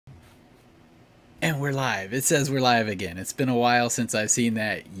And we're live. It says we're live again. It's been a while since I've seen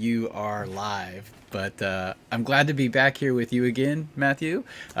that you are live, but I'm glad to be back here with you again, Matthew.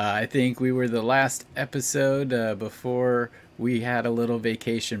 I think we were the last episode before we had a little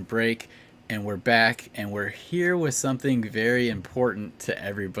vacation break, and we're back, and we're here with something very important to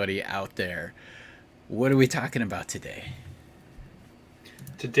everybody out there. What are we talking about today?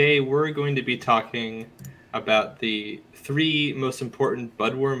 Today we're going to be talking about the three most important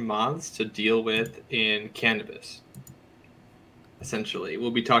budworm moths to deal with in cannabis. Essentially,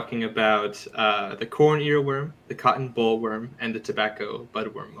 we'll be talking about the corn earworm, the cotton bollworm, and the tobacco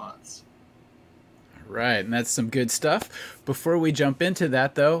budworm moths. Right, and that's some good stuff. Before we jump into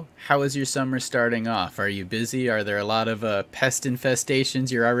that, though, how is your summer starting off? Are you busy? Are there a lot of pest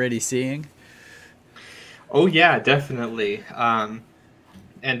infestations you're already seeing? Oh yeah, definitely.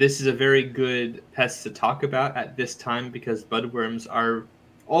 And this is a very good pest to talk about at this time because budworms are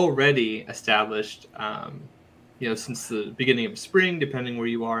already established, since the beginning of spring, depending where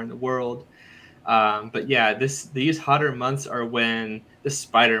you are in the world. But yeah, these hotter months are when the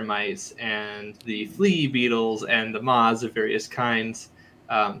spider mites and the flea beetles and the moths of various kinds,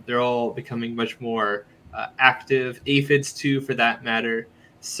 they're all becoming much more active. Aphids too, for that matter.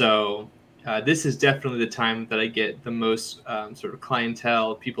 So this is definitely the time that I get the most sort of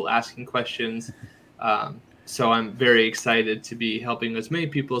clientele, people asking questions. So I'm very excited to be helping as many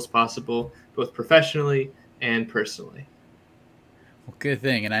people as possible, both professionally and personally. Well, good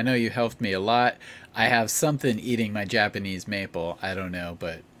thing, and I know you helped me a lot. I have something eating my Japanese maple. I don't know,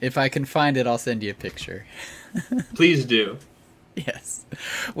 but if I can find it, I'll send you a picture. Please do. Yes.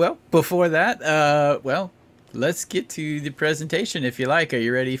 Well, before that, let's get to the presentation if you like. Are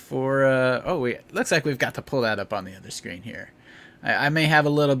you ready for? Looks like we've got to pull that up on the other screen here. I may have a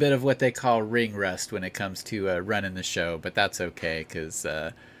little bit of what they call ring rust when it comes to running the show, but that's okay because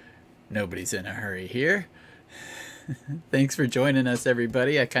nobody's in a hurry here. Thanks for joining us,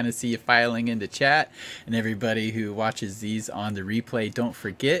 everybody. I kind of see you filing into chat. And everybody who watches these on the replay, don't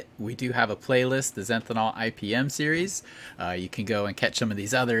forget, we do have a playlist, the Zenthanol IPM series. You can go and catch some of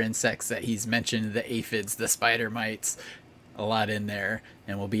these other insects that he's mentioned, the aphids, the spider mites, a lot in there.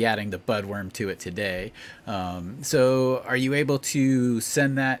 And we'll be adding the budworm to it today. So are you able to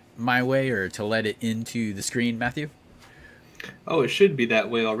send that my way or to let it into the screen, Matthew? Oh, it should be that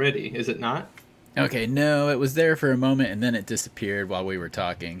way already, is it not? Okay, no, it was there for a moment and then it disappeared while we were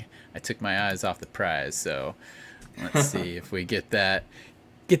talking. I took my eyes off the prize, so let's see if we get the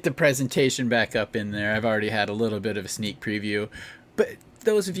presentation back up in there. I've already had a little bit of a sneak preview, but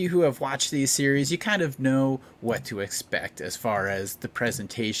those of you who have watched these series, you kind of know what to expect as far as the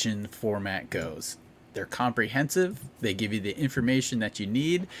presentation format goes. They're comprehensive, they give you the information that you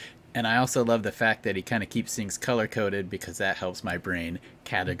need, and I also love the fact that he kind of keeps things color-coded because that helps my brain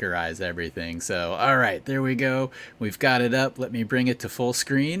categorize everything. So, all right, there we go. We've got it up. Let me bring it to full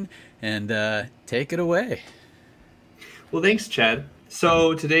screen and take it away. Well, thanks, Chad.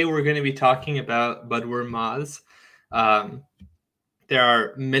 So today we're going to be talking about budworm moths. There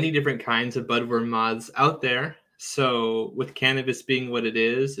are many different kinds of budworm moths out there. So with cannabis being what it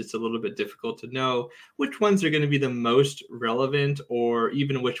is, it's a little bit difficult to know which ones are going to be the most relevant or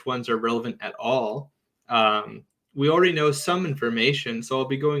even which ones are relevant at all. We already know some information, so I'll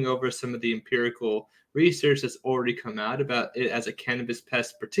be going over some of the empirical research that's already come out about it as a cannabis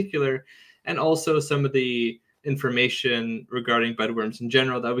pest particular, and also some of the information regarding budworms in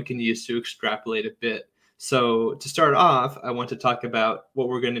general that we can use to extrapolate a bit. So to start off, I want to talk about what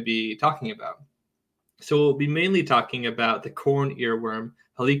we're going to be talking about. So we'll be mainly talking about the corn earworm,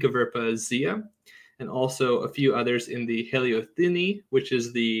 Helicoverpa zea, and also a few others in the Heliothyni, which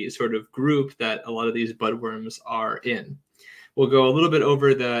is the sort of group that a lot of these budworms are in. We'll go a little bit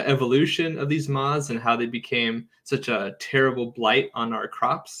over the evolution of these moths and how they became such a terrible blight on our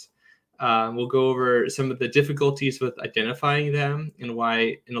crops. We'll go over some of the difficulties with identifying them and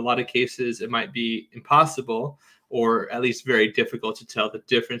why, in a lot of cases, it might be impossible or at least very difficult to tell the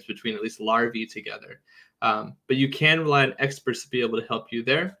difference between at least larvae together. But you can rely on experts to be able to help you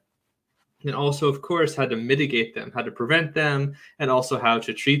there. And also, of course, how to mitigate them, how to prevent them, and also how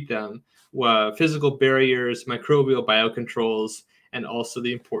to treat them. Physical barriers, microbial biocontrols, and also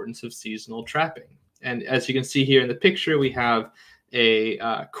the importance of seasonal trapping. And as you can see here in the picture, we have a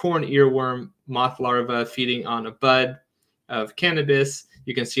corn earworm moth larva feeding on a bud of cannabis.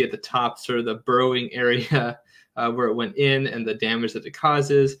 You can see at the top sort of the burrowing area where it went in and the damage that it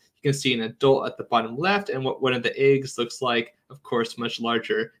causes. You can see an adult at the bottom left and what one of the eggs looks like, of course, much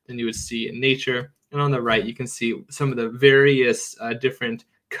larger than you would see in nature. And on the right, you can see some of the various different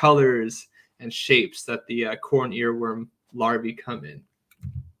colors and shapes that the corn earworm larvae come in.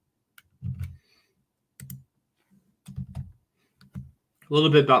 A little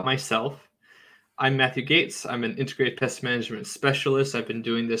bit about myself. I'm Matthew Gates. I'm an integrated pest management specialist. I've been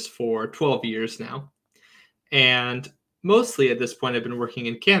doing this for 12 years now. And mostly at this point, I've been working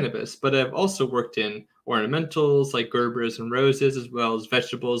in cannabis, but I've also worked in ornamentals like gerbers and roses, as well as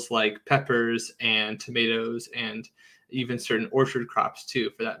vegetables like peppers and tomatoes, and even certain orchard crops too,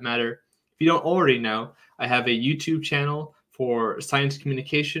 for that matter. If you don't already know, I have a YouTube channel for science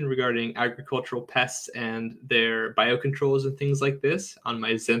communication regarding agricultural pests and their biocontrols and things like this on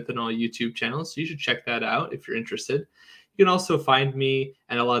my Zenthanol YouTube channel. So you should check that out if you're interested. You can also find me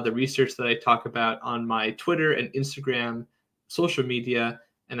and a lot of the research that I talk about on my Twitter and Instagram social media,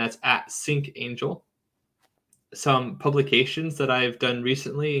 and that's at SyncAngel. Some publications that I've done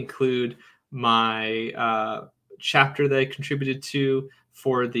recently include my chapter that I contributed to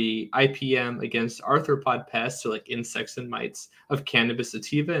for the IPM against arthropod pests, so like insects and mites, of Cannabis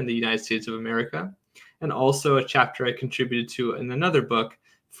sativa in the United States of America, and also a chapter I contributed to in another book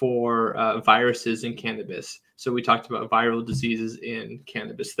for viruses in cannabis. So we talked about viral diseases in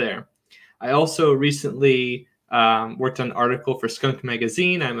cannabis there. I also recently worked on an article for Skunk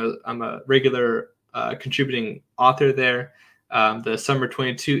Magazine. I'm a regular contributing author there. The summer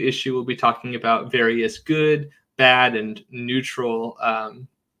 22 issue will be talking about various good, bad, and neutral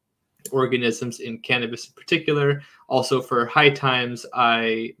organisms in cannabis in particular. Also for High Times,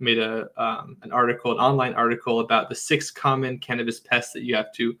 I made an online article about the 6 common cannabis pests that you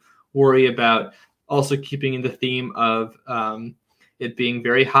have to worry about, also keeping in the theme of it being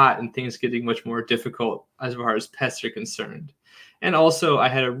very hot and things getting much more difficult as far as pests are concerned. And also I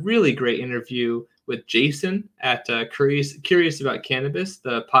had a really great interview with Jason at Curious About Cannabis,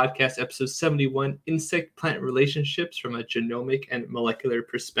 the podcast episode 71, Insect-Plant Relationships from a Genomic and Molecular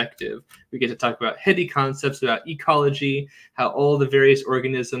Perspective. We get to talk about heady concepts about ecology, how all the various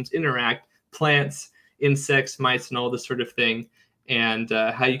organisms interact, plants, insects, mites, and all this sort of thing, and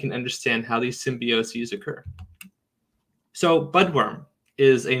how you can understand how these symbioses occur. So budworm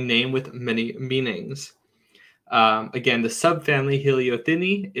is a name with many meanings. Again, the subfamily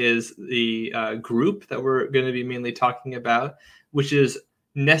Heliothyni is the group that we're going to be mainly talking about, which is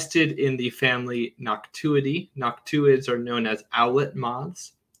nested in the family Noctuidae. Noctuids are known as owlet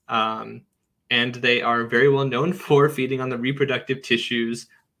moths, and they are very well known for feeding on the reproductive tissues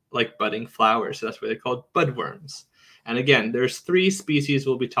like budding flowers. So that's why they're called budworms. And again, there's 3 species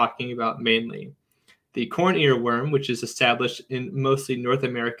we'll be talking about mainly. The corn earworm, which is established in mostly North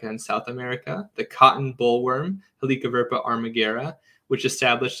America and South America. The cotton bollworm, Helicoverpa armigera, which is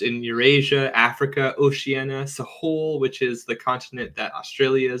established in Eurasia, Africa, Oceania, Sahul, which is the continent that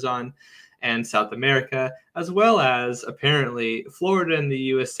Australia is on, and South America, as well as apparently Florida and the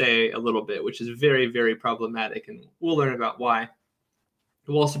USA a little bit, which is very, very problematic, and we'll learn about why.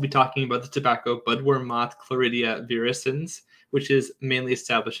 We'll also be talking about the tobacco budworm moth, Chloridia virescens, which is mainly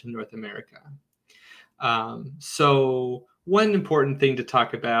established in North America. So one important thing to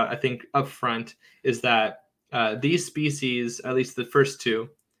talk about, I think, up front is that these species, at least the first 2,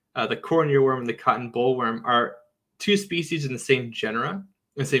 the corn earworm and the cotton bollworm, are 2 species in the same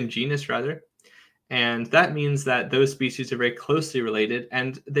genus rather. And that means that those species are very closely related,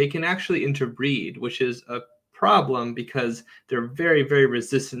 and they can actually interbreed, which is a problem because they're very, very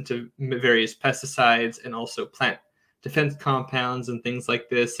resistant to various pesticides and also plant defense compounds and things like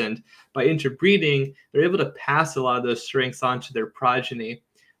this. And by interbreeding, they're able to pass a lot of those strengths on to their progeny,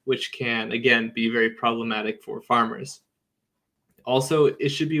 which can, again, be very problematic for farmers. Also, it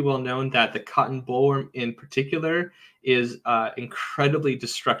should be well known that the cotton bollworm in particular is an incredibly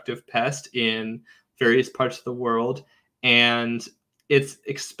destructive pest in various parts of the world. And it's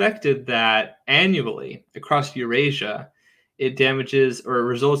expected that annually across Eurasia, it damages or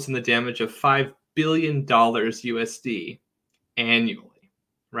results in the damage of $5 billion USD annually,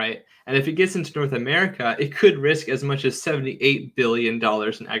 right? And if it gets into North America, it could risk as much as $78 billion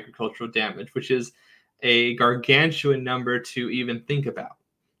in agricultural damage, which is a gargantuan number to even think about.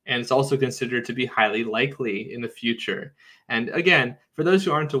 And it's also considered to be highly likely in the future. And again, for those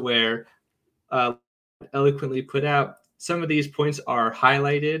who aren't aware, eloquently put out, some of these points are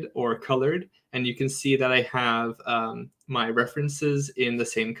highlighted or colored, and you can see that I have my references in the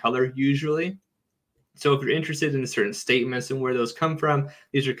same color usually. So if you're interested in certain statements and where those come from,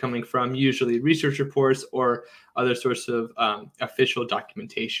 these are coming from usually research reports or other sorts of official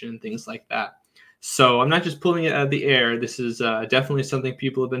documentation, things like that. So I'm not just pulling it out of the air. This is definitely something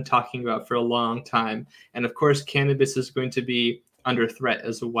people have been talking about for a long time. And of course, cannabis is going to be under threat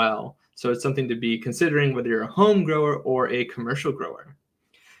as well. So it's something to be considering whether you're a home grower or a commercial grower.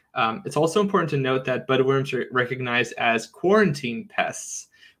 It's also important to note that budworms are recognized as quarantine pests,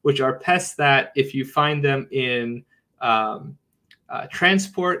 which are pests that if you find them in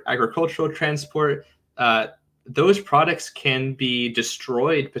transport, agricultural transport, those products can be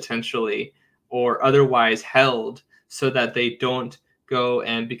destroyed potentially or otherwise held so that they don't go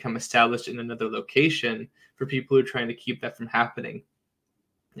and become established in another location for people who are trying to keep that from happening.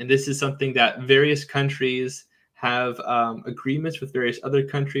 And this is something that various countries have agreements with various other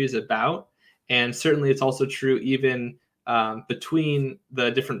countries about. And certainly it's also true even between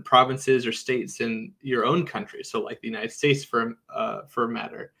the different provinces or states in your own country. So like the United States for a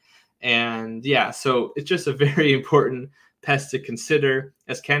matter. And yeah, so it's just a very important pest to consider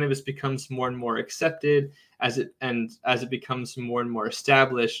as cannabis becomes more and more accepted, as it becomes more and more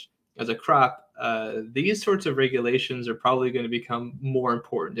established as a crop. These sorts of regulations are probably going to become more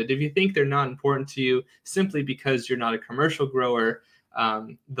important. And if you think they're not important to you simply because you're not a commercial grower,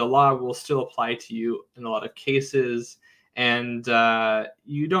 the law will still apply to you in a lot of cases. And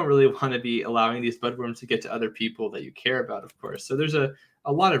you don't really want to be allowing these budworms to get to other people that you care about, of course. So there's a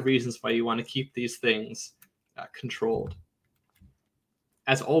lot of reasons why you want to keep these things controlled.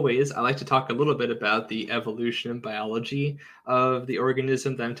 As always, I like to talk a little bit about the evolution and biology of the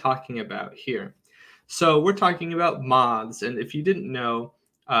organism that I'm talking about here. So we're talking about moths, and if you didn't know,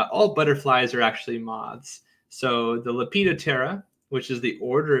 all butterflies are actually moths. So the Lepidoptera, which is the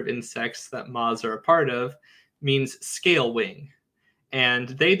order of insects that moths are a part of, means scale wing. And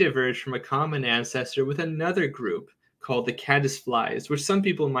they diverge from a common ancestor with another group called the caddisflies, which some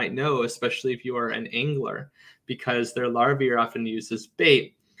people might know, especially if you are an angler, because their larvae are often used as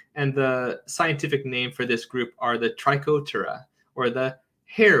bait. And the scientific name for this group are the Trichoptera, or the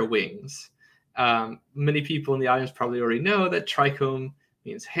hair wings. Many people in the audience probably already know that trichome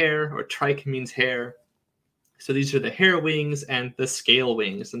means hair, or trich means hair. So these are the hair wings and the scale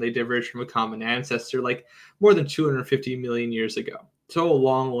wings, and they diverge from a common ancestor like more than 250 million years ago. So a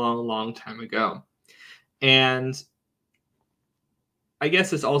long, long, long time ago. And I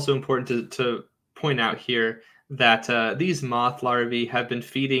guess it's also important to point out here that these moth larvae have been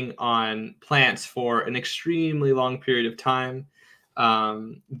feeding on plants for an extremely long period of time.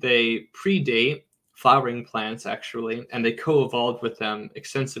 They predate flowering plants, actually, and they co-evolved with them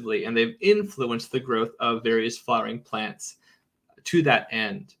extensively, and they've influenced the growth of various flowering plants to that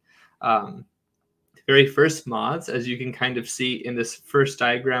end. The very first moths, as you can kind of see in this first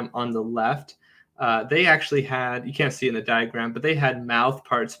diagram on the left, they actually had, you can't see in the diagram, but they had mouth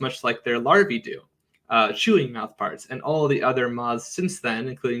parts much like their larvae do, chewing mouth parts. And all the other moths since then,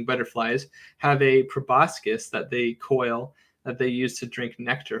 including butterflies, have a proboscis that they coil, that they use to drink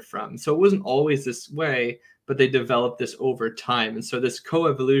nectar from. So it wasn't always this way, but they developed this over time. And so this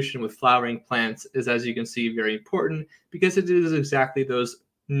coevolution with flowering plants is, as you can see, very important because it is exactly those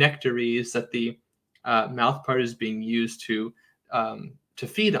nectaries that the mouth part is being used to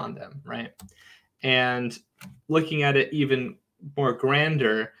feed on them, right? And looking at it even more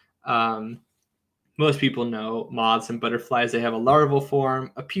grander, most people know moths and butterflies, they have a larval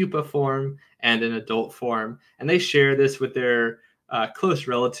form, a pupa form, and an adult form. And they share this with their close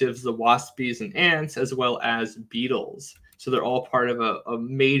relatives, the wasp, bees, and ants, as well as beetles. So they're all part of a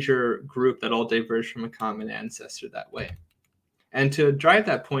major group that all diverge from a common ancestor that way. And to drive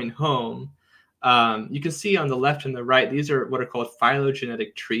that point home, you can see on the left and the right, these are what are called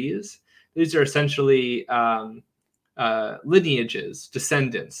phylogenetic trees. These are essentially lineages,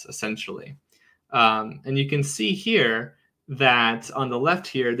 descendants, essentially. And you can see here that on the left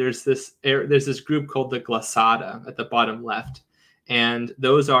here, there's this group called the Glossata at the bottom left. And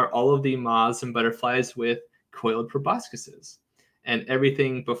those are all of the moths and butterflies with coiled proboscises. And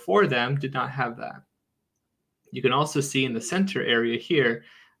everything before them did not have that. You can also see in the center area here,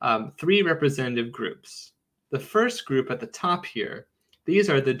 3 representative groups. The first group at the top here, these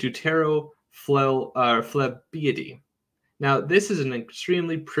are the Deuterophlebeidae. Now, this is an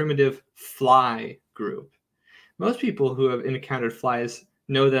extremely primitive fly group. Most people who have encountered flies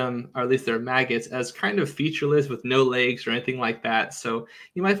know them, or at least their maggots, as kind of featureless with no legs or anything like that. So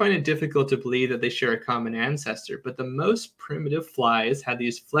you might find it difficult to believe that they share a common ancestor. But the most primitive flies had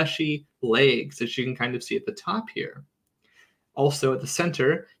these fleshy legs that you can kind of see at the top here. Also at the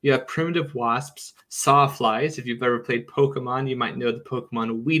center, you have primitive wasps, sawflies. If you've ever played Pokemon, you might know the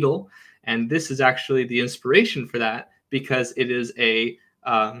Pokemon Weedle. And this is actually the inspiration for that, because it is a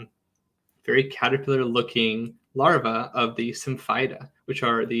very caterpillar-looking larva of the Symphyta, which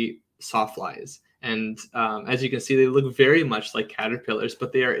are the sawflies. And as you can see, they look very much like caterpillars,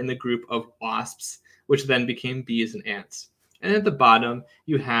 but they are in the group of wasps, which then became bees and ants. And at the bottom,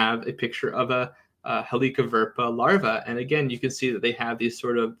 you have a picture of a Helicoverpa larva. And again, you can see that they have these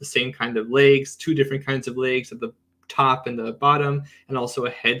sort of the same kind of legs, 2 different kinds of legs at the top and the bottom, and also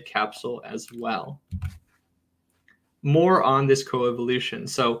a head capsule as well. more on this coevolution.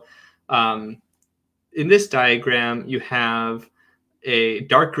 So in this diagram, you have a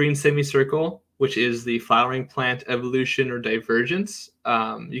dark green semicircle, which is the flowering plant evolution or divergence.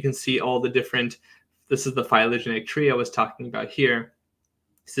 You can see all the different, this is the phylogenetic tree I was talking about here.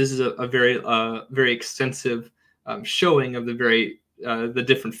 So this is a very extensive showing of the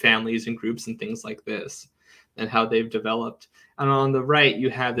different families and groups and things like this and how they've developed. And on the right, you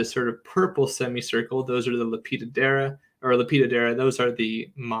have this sort of purple semicircle. Those are the Lepidodera. Those are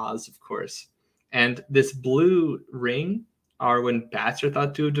the moths, of course. And this blue ring are when bats are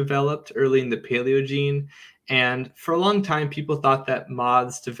thought to have developed early in the Paleogene. And for a long time, people thought that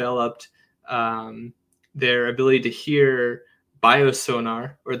moths developed their ability to hear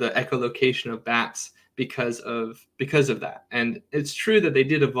biosonar, or the echolocation of bats, because of that. And it's true that they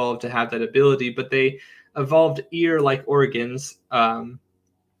did evolve to have that ability, but they evolved ear-like organs that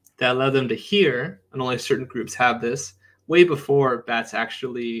allow them to hear, and only certain groups have this, way before bats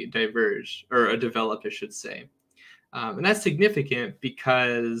actually diverged, or developed, I should say. And that's significant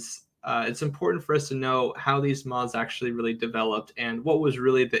because it's important for us to know how these moths actually really developed and what was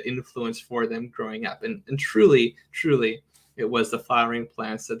really the influence for them growing up. And truly, it was the flowering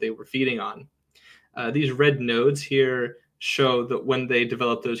plants that they were feeding on. These red nodes here show that when they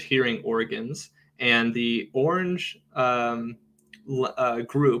developed those hearing organs, and the orange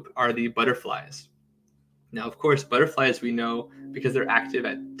group are the butterflies. Now, of course, butterflies we know because they're active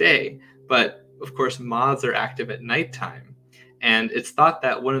at day, but of course, moths are active at nighttime. And it's thought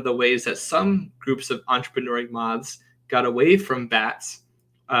that one of the ways that some groups of entrepreneuring moths got away from bats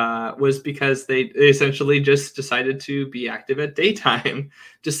was because they essentially just decided to be active at daytime.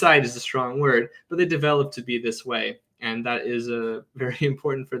 Decide is a strong word, but they developed to be this way. And that is very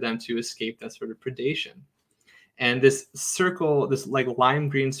important for them to escape that sort of predation. And this circle, this like lime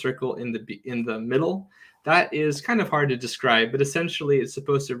green circle in the middle, that is kind of hard to describe, but essentially it's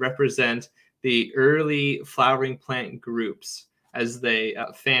supposed to represent the early flowering plant groups as they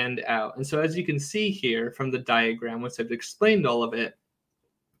fanned out. And so as you can see here from the diagram, once I've explained all of it,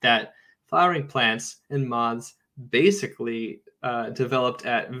 that flowering plants and moths basically developed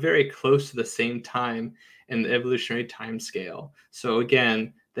at very close to the same time in the evolutionary time scale. So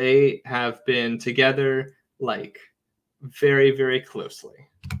again, they have been together like very, very closely.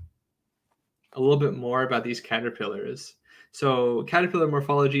 A little bit more about these caterpillars. So caterpillar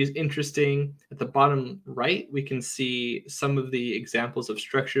morphology is interesting. At the bottom right, we can see some of the examples of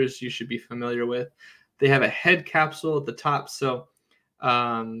structures you should be familiar with. They have a head capsule at the top. So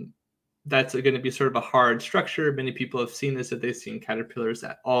that's going to be sort of a hard structure. Many people have seen this if they've seen caterpillars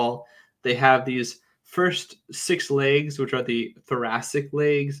at all. They have these first 6 legs, which are the thoracic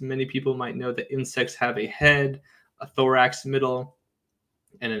legs. Many people might know that insects have a head, a thorax middle,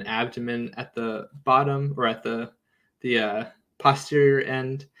 and an abdomen at the bottom, or at the posterior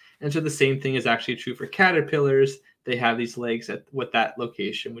end. And so the same thing is actually true for caterpillars. They have these legs at what that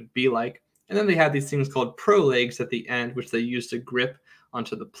location would be like. And then they have these things called prolegs at the end, which they use to grip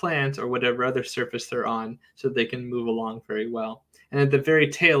onto the plant or whatever other surface they're on so they can move along very well. And at the very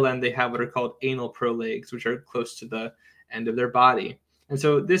tail end, they have what are called anal prolegs, which are close to the end of their body. And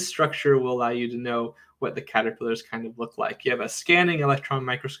so this structure will allow you to know what the caterpillars kind of look like. You have a scanning electron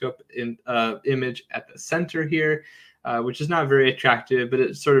microscope image at the center here, which is not very attractive, but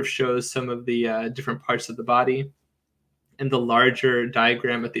it sort of shows some of the different parts of the body. And the larger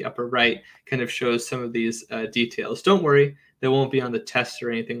diagram at the upper right kind of shows some of these details. Don't worry, they won't be on the test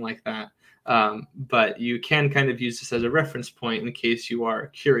or anything like that. But you can kind of use this as a reference point in case you are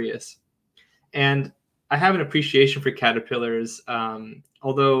curious. And I have an appreciation for caterpillars,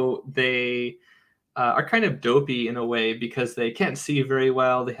 although they are kind of dopey in a way because they can't see very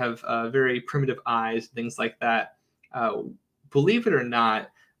well. They have very primitive eyes, things like that. Believe it or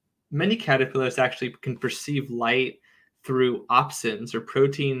not, many caterpillars actually can perceive light through opsins, or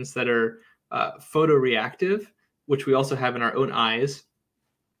proteins that are photoreactive, which we also have in our own eyes,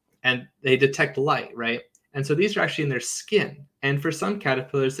 and they detect light, right? And so these are actually in their skin. And for some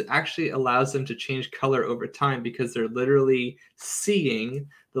caterpillars, it actually allows them to change color over time because they're literally seeing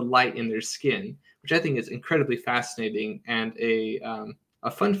the light in their skin, which I think is incredibly fascinating and a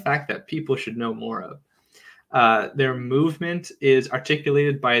fun fact that people should know more of. Their movement is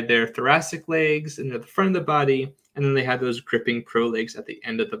articulated by their thoracic legs and at the front of the body, and then they have those gripping prolegs at the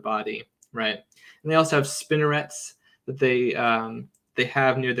end of the body, right? And they also have spinnerets that they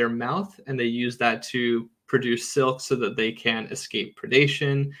have near their mouth, and they use that to produce silk so that they can escape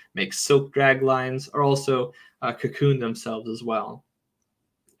predation, make silk drag lines, or also cocoon themselves as well.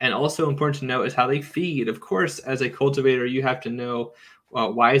 And also important to note is how they feed. Of course, as a cultivator, you have to know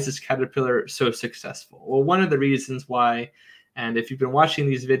why is this caterpillar so successful? Well, one of the reasons why, and if you've been watching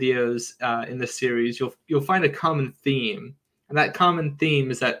these videos in this series, you'll find a common theme. And that common theme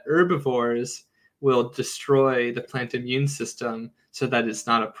is that herbivores will destroy the plant immune system so that it's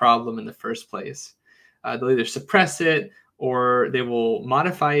not a problem in the first place. They'll either suppress it or they will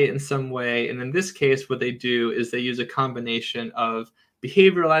modify it in some way. And in this case, what they do is they use a combination of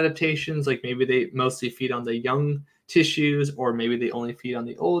behavioral adaptations, like maybe they mostly feed on the young tissues, or maybe they only feed on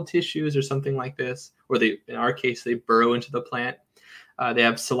the old tissues or something like this, or they, in our case, they burrow into the plant. They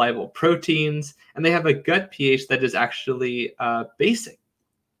have salival proteins, and they have a gut pH that is actually basic.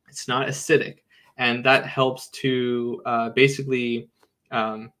 It's not acidic, and that helps to basically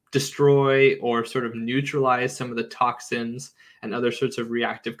destroy or sort of neutralize some of the toxins and other sorts of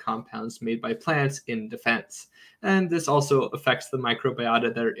reactive compounds made by plants in defense. And this also affects the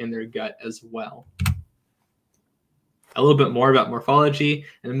microbiota that are in their gut as well. A little bit more about morphology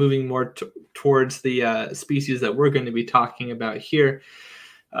and moving more towards the species that we're going to be talking about here.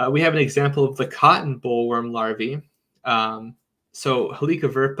 We have an example of the cotton bollworm larvae. So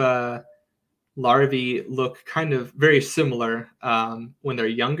Helicoverpa larvae look kind of very similar when they're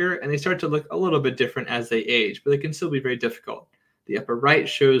younger, and they start to look a little bit different as they age, but they can still be very difficult. The upper right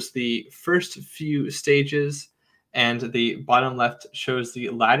shows the first few stages, and the bottom left shows the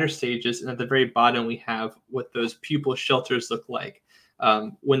latter stages, and at the very bottom we have what those pupal shelters look like.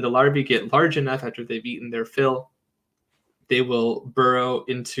 When the larvae get large enough after they've eaten their fill, they will burrow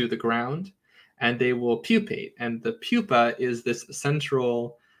into the ground and they will pupate. And the pupa is this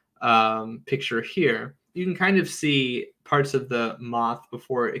central picture here. You can kind of see parts of the moth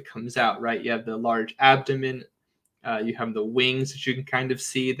before it comes out, right? You have the large abdomen, you have the wings that you can kind of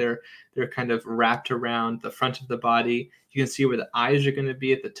see. They're kind of wrapped around the front of the body. You can see where the eyes are going to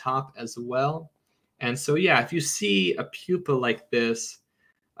be at the top as well. And so, yeah, if you see a pupa like this,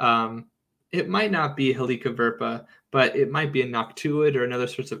 it might not be Helicoverpa, but it might be a noctuid or another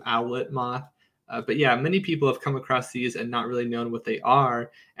sorts of owlet moth. But yeah, many people have come across these and not really known what they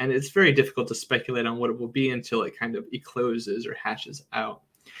are. And it's very difficult to speculate on what it will be until it kind of ecloses or hatches out.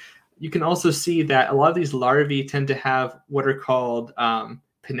 You can also see that a lot of these larvae tend to have what are called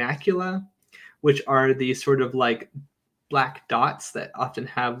pinacula, which are these sort of like black dots that often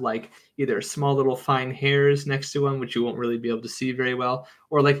have like either small little fine hairs next to them, which you won't really be able to see very well,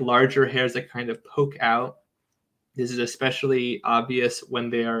 or like larger hairs that kind of poke out. This is especially obvious when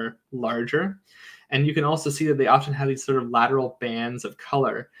they are larger. And you can also see that they often have these sort of lateral bands of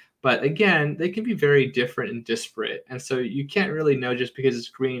color. But again, they can be very different and disparate. And so you can't really know just because it's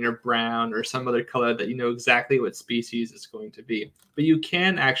green or brown or some other color that you know exactly what species it's going to be. But you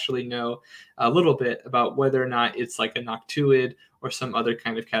can actually know a little bit about whether or not it's like a noctuid or some other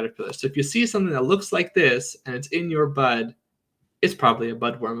kind of caterpillar. So if you see something that looks like this and it's in your bud, it's probably a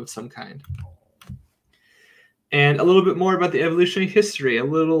budworm of some kind. And a little bit more about the evolutionary history, a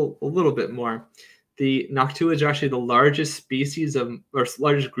little bit more. The noctuids are actually the largest species of, or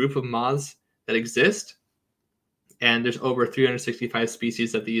largest group of moths that exist. And there's over 365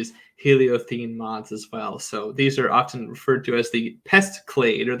 species of these heliothiene moths as well. So these are often referred to as the pest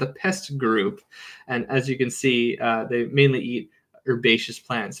clade or the pest group. And as you can see, they mainly eat herbaceous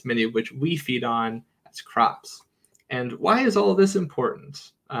plants, many of which we feed on as crops. And why is all of this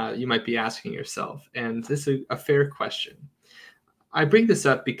important? You might be asking yourself. And this is a fair question. I bring this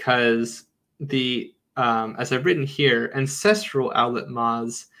up because the, as I've written here, ancestral owlet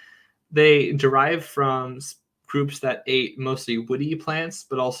moths, they derive from groups that ate mostly woody plants,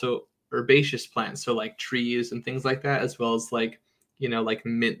 but also herbaceous plants, so like trees and things like that, as well as like, you know, like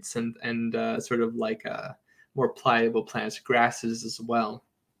mints and sort of like more pliable plants, grasses as well.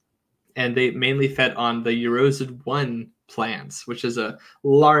 And they mainly fed on the Eurosid 1 plants, which is a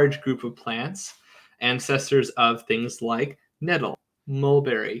large group of plants, ancestors of things like nettle,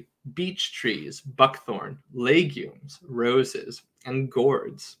 mulberry, beech trees, buckthorn, legumes, roses, and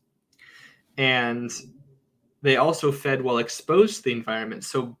gourds. And they also fed while exposed to the environment.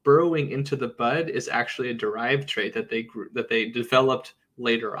 So burrowing into the bud is actually a derived trait that they developed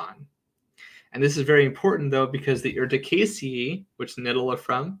later on. And this is very important, though, because the Urticaceae, which nettle are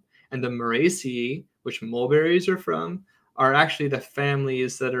from, and the Moraceae, which mulberries are from, are actually the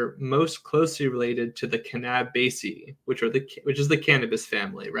families that are most closely related to the Cannabaceae, which is the cannabis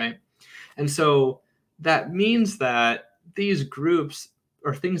family, right? And so that means that these groups,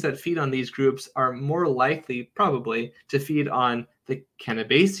 or things that feed on these groups, are more likely, probably, to feed on the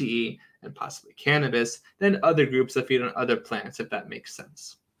Cannabaceae and possibly cannabis than other groups that feed on other plants, if that makes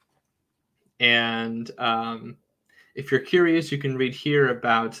sense. And if you're curious, you can read here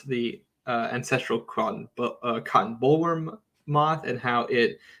about the ancestral cotton bollworm moth and how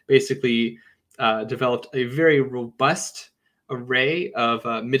it basically developed a very robust array of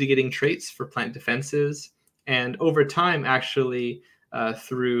mitigating traits for plant defenses. And over time, actually,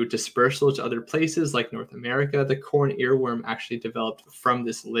 through dispersal to other places like North America, the corn earworm actually developed from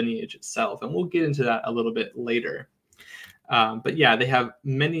this lineage itself. And we'll get into that a little bit later. But yeah, they have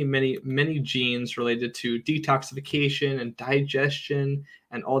many genes related to detoxification and digestion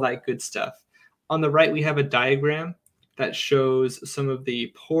and all that good stuff. On the right, we have a diagram that shows some of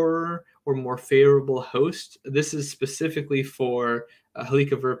the poorer or more favorable hosts. This is specifically for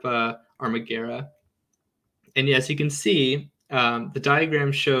Helicoverpa armigera. And as you can see, the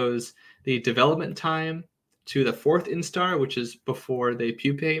diagram shows the development time to the 4th instar, which is before they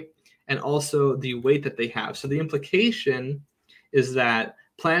pupate, and also the weight that they have. So the implication is that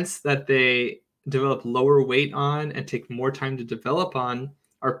plants that they develop lower weight on and take more time to develop on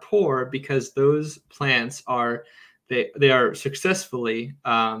are poor, because those plants are they are successfully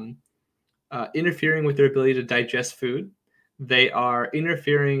interfering with their ability to digest food. They are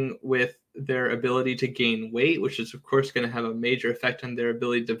interfering with their ability to gain weight, which is of course going to have a major effect on their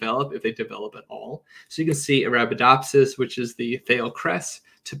ability to develop, if they develop at all. So you can see Arabidopsis, which is the Thale cress,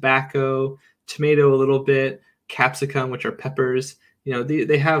 tobacco, tomato a little bit, capsicum, which are peppers. You know,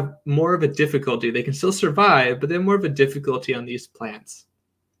 they have more of a difficulty. They can still survive, but they have more of a difficulty on these plants.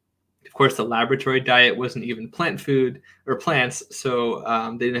 Of course, the laboratory diet wasn't even plant food or plants, so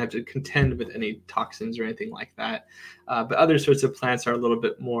they didn't have to contend with any toxins or anything like that. But other sorts of plants are a little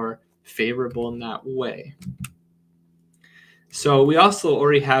bit more favorable in that way. So we also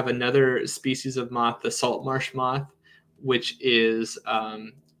already have another species of moth, the salt marsh moth, which is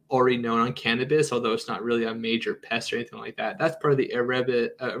already known on cannabis, although it's not really a major pest or anything like that. That's part of the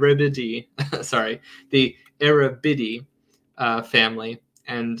Arabidae, the Arabidae family.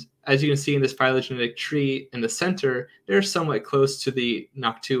 And as you can see in this phylogenetic tree in the center, they're somewhat close to the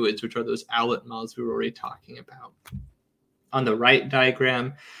noctuids, which are those owlet moths we were already talking about. On the right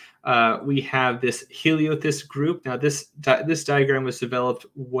diagram, we have this Heliothis group. Now, this diagram was developed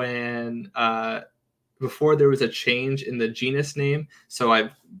when before there was a change in the genus name. So I've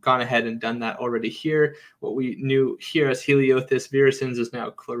gone ahead and done that already here. What we knew here as Heliothis virescens is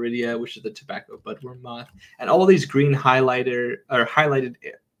now Chloridia, which is the tobacco budworm moth. And all these green highlighted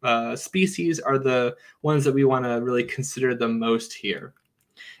species are the ones that we want to really consider the most here.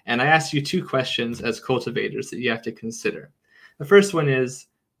 And I asked you 2 questions as cultivators that you have to consider. The first one is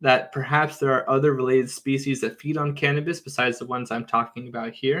that perhaps there are other related species that feed on cannabis besides the ones I'm talking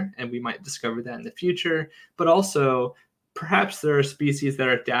about here, and we might discover that in the future. But also, perhaps there are species that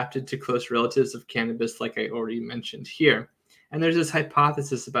are adapted to close relatives of cannabis, like I already mentioned here. And there's this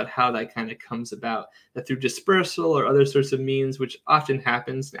hypothesis about how that kind of comes about, that through dispersal or other sorts of means, which often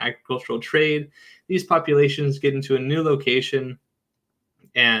happens in agricultural trade, these populations get into a new location,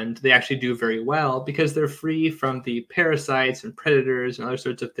 and they actually do very well because they're free from the parasites and predators and other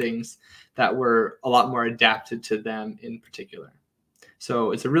sorts of things that were a lot more adapted to them in particular.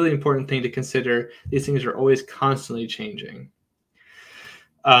 So it's a really important thing to consider. These things are always constantly changing.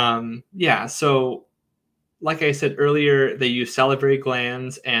 So like I said earlier, they use salivary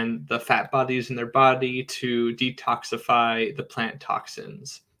glands and the fat bodies in their body to detoxify the plant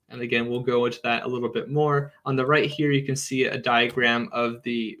toxins. And again, we'll go into that a little bit more. On the right here, you can see a diagram of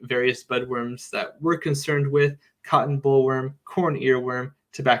the various budworms that we're concerned with: cotton bollworm, corn earworm,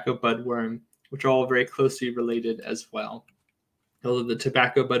 tobacco budworm, which are all very closely related as well. Although the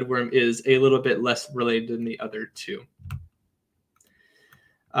tobacco budworm is a little bit less related than the other 2.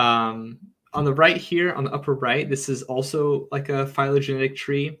 On the right here, on the upper right, this is also like a phylogenetic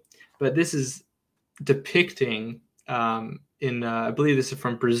tree, but this is depicting I believe this is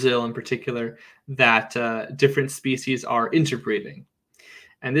from Brazil in particular, that different species are interbreeding.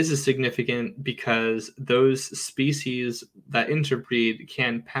 And this is significant because those species that interbreed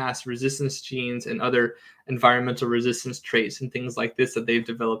can pass resistance genes and other environmental resistance traits and things like this that they've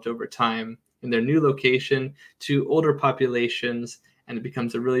developed over time in their new location to older populations, and it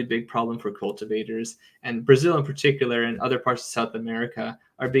becomes a really big problem for cultivators. And Brazil in particular and other parts of South America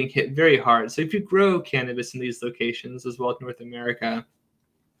are being hit very hard. So if you grow cannabis in these locations, as well as North America,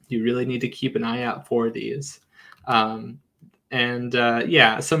 you really need to keep an eye out for these. Some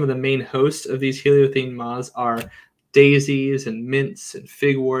of the main hosts of these heliothene moths are daisies and mints and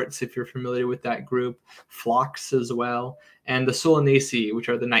figworts, if you're familiar with that group, phlox as well, and the solanaceae, which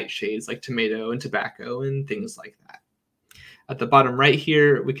are the nightshades like tomato and tobacco and things like that. At the bottom right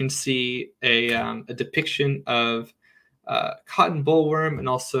here, we can see a depiction of cotton bollworm and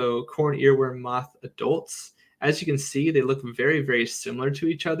also corn earworm moth adults. as you can see, they look very, very similar to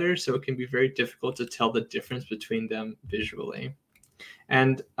each other, so it can be very difficult to tell the difference between them visually.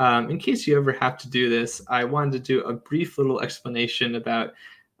 And in case you ever have to do this, I wanted to do a brief little explanation about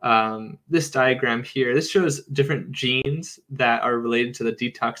this diagram here. This shows different genes that are related to the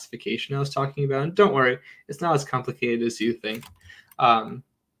detoxification I was talking about. And don't worry, it's not as complicated as you think.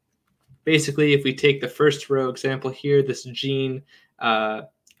 Basically, if we take the first row example here, this gene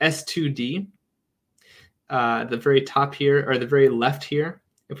S2D, the very top here, or the very left here,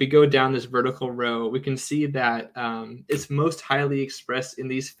 if we go down this vertical row, we can see that it's most highly expressed in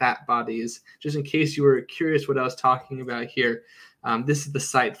these fat bodies. Just in case you were curious what I was talking about here, this is the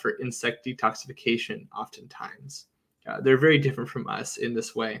site for insect detoxification oftentimes. They're very different from us in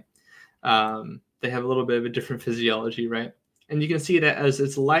this way. They have a little bit of a different physiology, right? And you can see that as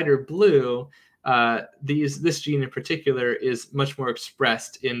it's lighter blue, this gene in particular is much more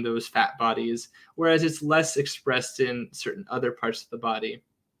expressed in those fat bodies, whereas it's less expressed in certain other parts of the body.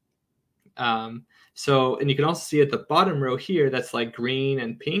 And you can also see at the bottom row here, that's like green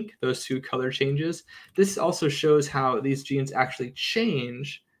and pink, those two color changes. This also shows how these genes actually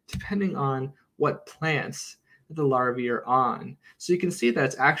change depending on what plants the larvae are on. So you can see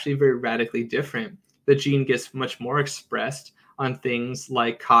that's actually very radically different. The gene gets much more expressed on things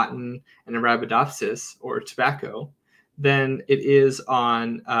like cotton and Arabidopsis or tobacco than it is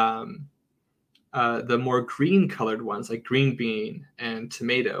on the more green colored ones like green bean and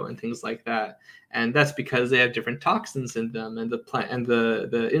tomato and things like that. And that's because they have different toxins in them, and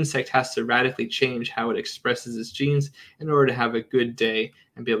the insect has to radically change how it expresses its genes in order to have a good day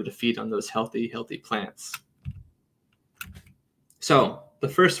and be able to feed on those healthy plants. So the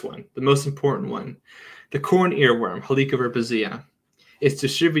first one, the most important one, the corn earworm, Helicoverpessia. It's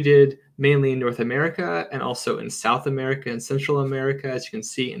distributed mainly in North America and also in South America and Central America, as you can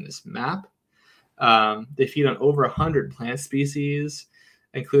see in this map. They feed on over 100 plant species,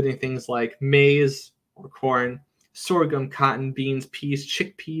 including things like maize or corn, sorghum, cotton, beans, peas,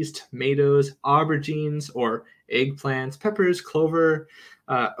 chickpeas, tomatoes, aubergines or eggplants, peppers, clover,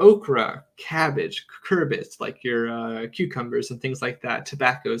 okra, cabbage, cucurbits like your cucumbers and things like that,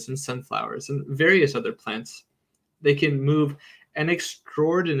 tobaccos and sunflowers, and various other plants. They can move an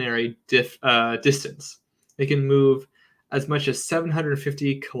extraordinary distance. They can move as much as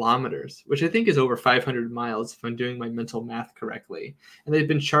 750 kilometers, which I think is over 500 miles if I'm doing my mental math correctly. And they've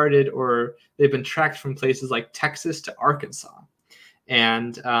been charted, or they've been tracked from places like Texas to Arkansas.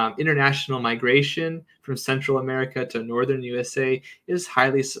 And international migration from Central America to northern USA is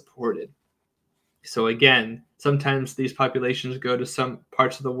highly supported. So again, sometimes these populations go to some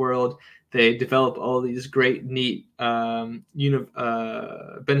parts of the world, they develop all these great, neat,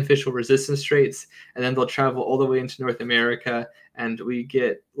 beneficial resistance traits, and then they'll travel all the way into North America, and we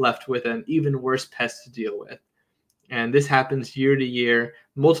get left with an even worse pest to deal with. And this happens year to year,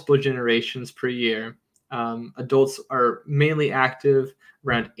 multiple generations per year. Adults are mainly active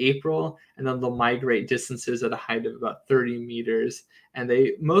around April, and then they'll migrate distances at a height of about 30 meters. And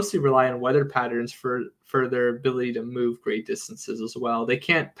they mostly rely on weather patterns for their ability to move great distances as well. They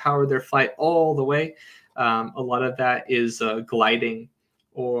can't power their flight all the way. A lot of that is gliding,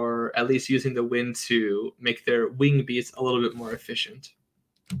 or at least using the wind to make their wing beats a little bit more efficient.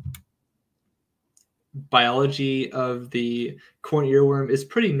 Biology of the corn earworm is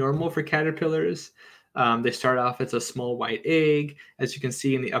pretty normal for caterpillars. They start off as a small white egg. As you can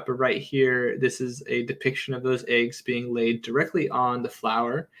see in the upper right here, this is a depiction of those eggs being laid directly on the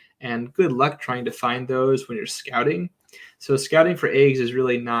flower. And good luck trying to find those when you're scouting. So scouting for eggs is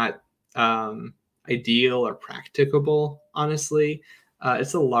really not ideal or practicable, honestly.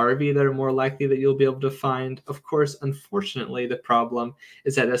 It's the larvae that are more likely that you'll be able to find. Of course, unfortunately, the problem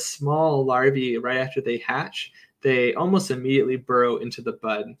is that a small larvae, right after they hatch, they almost immediately burrow into the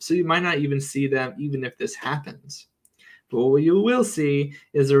bud. So you might not even see them even if this happens. But what you will see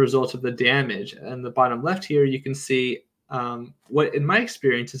is the result of the damage. And the bottom left here, you can see what in my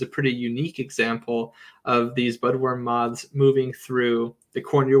experience is a pretty unique example of these budworm moths moving through the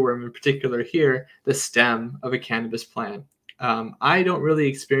corn earworm, in particular here, the stem of a cannabis plant. I don't really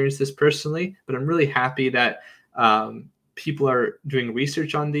experience this personally, but I'm really happy that people are doing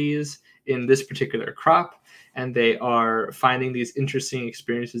research on these in this particular crop, and they are finding these interesting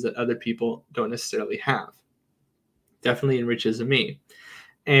experiences that other people don't necessarily have. Definitely enriches me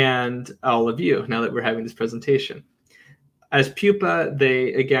and all of you now that we're having this presentation. As pupa,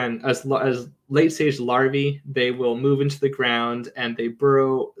 they, again, as late stage larvae, they will move into the ground and they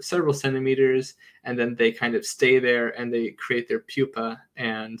burrow several centimeters, and then they kind of stay there and they create their pupa,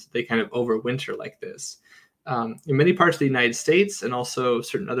 and they kind of overwinter like this. In many parts of the United States and also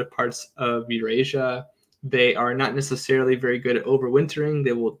certain other parts of Eurasia They are not necessarily very good at overwintering.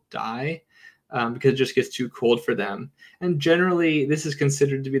 They will die because it just gets too cold for them. And generally, this is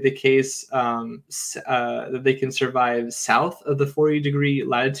considered to be the case that they can survive south of the 40-degree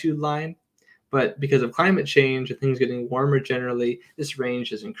latitude line. But because of climate change and things getting warmer generally, this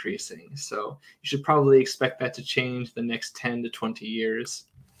range is increasing. So you should probably expect that to change the next 10 to 20 years.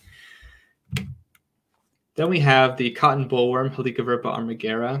 Then we have the cotton bollworm, Helicoverpa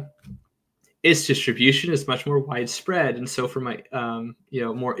armigera. Its distribution is much more widespread, and so for my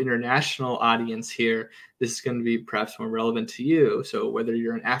more international audience here, this is going to be perhaps more relevant to you. So whether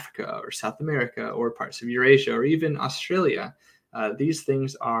you're in Africa or South America or parts of Eurasia or even Australia, these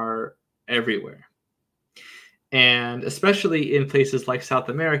things are everywhere. And especially in places like South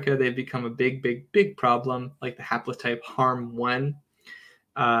America, they've become a big problem, like the haplotype HARM1.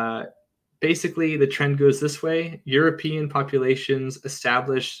 Basically, the trend goes this way. European populations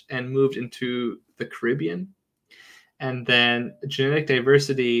established and moved into the Caribbean. And then genetic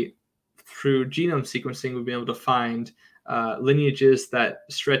diversity through genome sequencing, we've been able to find lineages that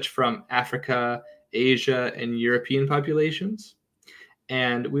stretch from Africa, Asia, and European populations.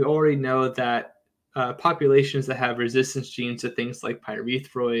 And we already know that populations that have resistance genes to things like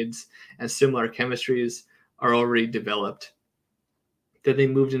pyrethroids and similar chemistries are already developed. Then they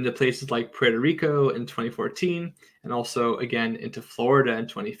moved into places like Puerto Rico in 2014 and also again into Florida in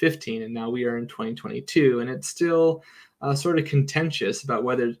 2015. And now we are in 2022, and it's still sort of contentious about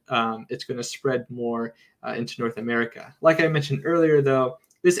whether it's going to spread more into North America. Like I mentioned earlier, though,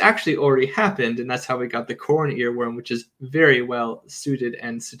 this actually already happened, and that's how we got the corn earworm, which is very well suited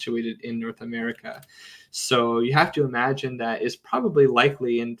and situated in North America. So you have to imagine that is probably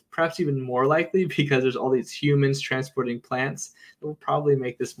likely, and perhaps even more likely because there's all these humans transporting plants, that will probably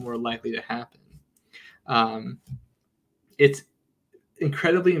make this more likely to happen. It's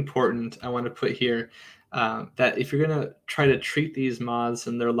incredibly important, I want to put here, that if you're going to try to treat these moths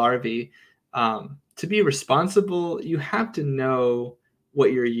and their larvae, to be responsible, you have to know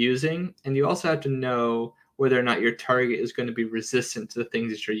what you're using, and you also have to know whether or not your target is going to be resistant to the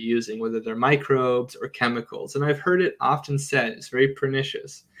things that you're using, whether they're microbes or chemicals. And I've heard it often said, it's very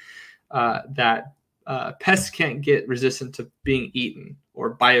pernicious, that pests can't get resistant to being eaten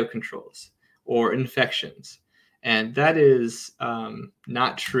or biocontrols or infections. And that is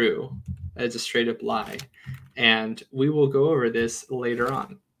not true. That is a straight up lie. And we will go over this later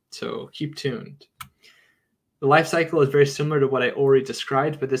on. So keep tuned. The life cycle is very similar to what I already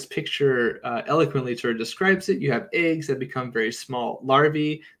described, but this picture eloquently sort of describes it. You have eggs that become very small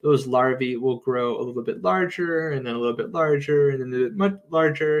larvae. Those larvae will grow a little bit larger, and then a little bit larger, and then a little bit much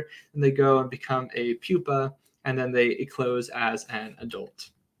larger, and they go and become a pupa, and then they eclose as an adult.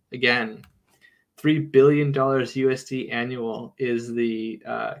 Again, $3 billion USD annual is the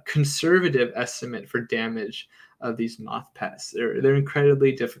conservative estimate for damage of these moth pests. They're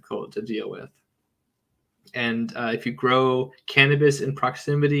incredibly difficult to deal with. And if you grow cannabis in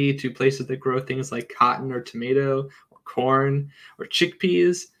proximity to places that grow things like cotton or tomato or corn or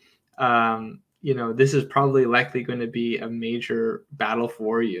chickpeas, this is probably likely going to be a major battle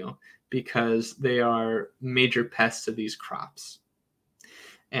for you because they are major pests of these crops.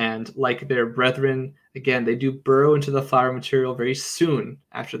 And like their brethren, again, they do burrow into the flower material very soon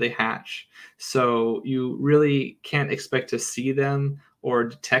after they hatch. So you really can't expect to see them or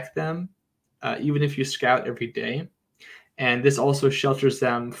detect them, even if you scout every day. And this also shelters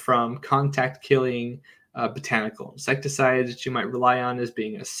them from contact killing botanical insecticides that you might rely on as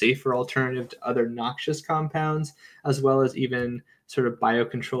being a safer alternative to other noxious compounds, as well as even sort of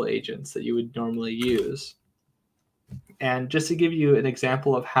biocontrol agents that you would normally use. And just to give you an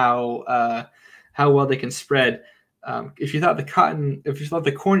example of how well they can spread, if you thought the corn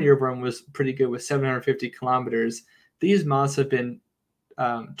earworm was pretty good with 750 kilometers, these moths have been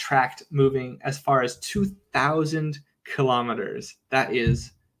tracked moving as far as 2,000 kilometers. That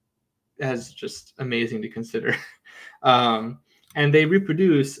is just amazing to consider. And they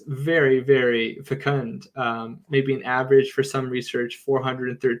reproduce very, very fecund, maybe an average for some research,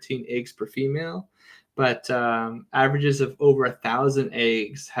 413 eggs per female. But averages of over 1,000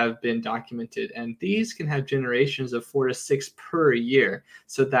 eggs have been documented. And these can have generations of 4 to 6 per year.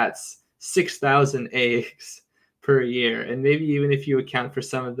 So that's 6,000 eggs per year. And maybe even if you account for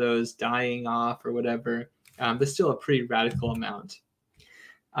some of those dying off or whatever, that's still a pretty radical amount.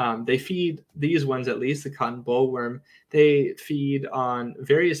 They feed, these ones at least, the cotton bollworm, they feed on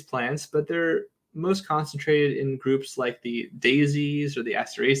various plants, but they're most concentrated in groups like the daisies or the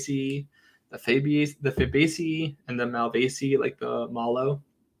asteraceae, the fabaceae, and the malvaceae, like the mallow.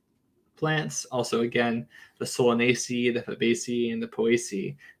 plants. Also, again, the Solanaceae, the Fabaceae, and the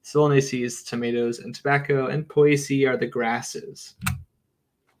Poaceae. Solanaceae is tomatoes and tobacco, and Poaceae are the grasses.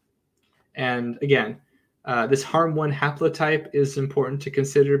 And again, this HARM1 haplotype is important to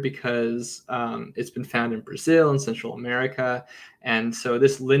consider because it's been found in Brazil and Central America. And so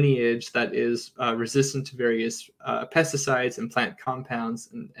this lineage that is resistant to various pesticides and plant compounds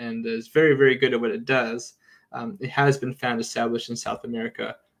and is very, very good at what it does, it has been found established in South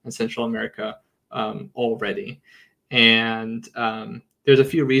America and Central America already. And there's a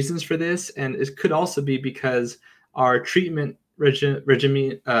few reasons for this. And it could also be because our treatment regimen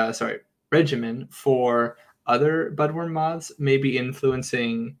for other budworm moths may be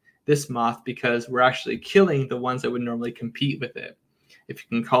influencing this moth because we're actually killing the ones that would normally compete with it. If you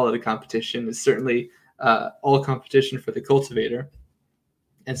can call it a competition, it's certainly all competition for the cultivator.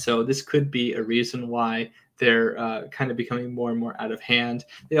 And so this could be a reason why they're kind of becoming more and more out of hand.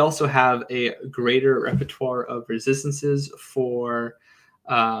 They also have a greater repertoire of resistances for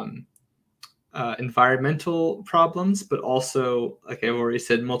environmental problems, but also, like I've already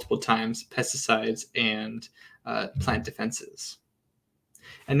said multiple times, pesticides and plant defenses.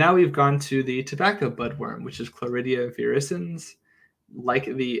 And now we've gone to the tobacco budworm, which is Chloridia virescens.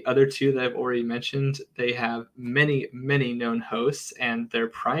 Like the other two that I've already mentioned, they have many, many known hosts, and their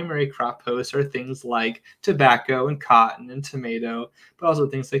primary crop hosts are things like tobacco and cotton and tomato, but also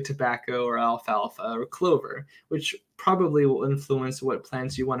things like tobacco or alfalfa or clover, which probably will influence what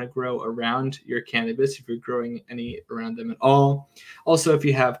plants you want to grow around your cannabis if you're growing any around them at all. Also, if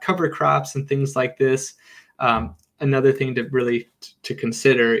you have cover crops and things like this, another thing to really to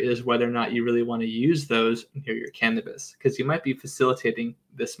consider is whether or not you really want to use those near your cannabis, because you might be facilitating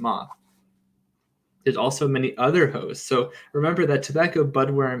this moth. There's also many other hosts. So remember that tobacco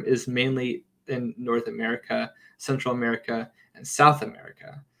budworm is mainly in North America, Central America, and South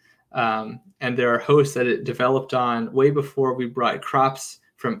America. And there are hosts that it developed on way before we brought crops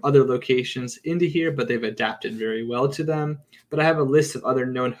from other locations into here, but they've adapted very well to them. But I have a list of other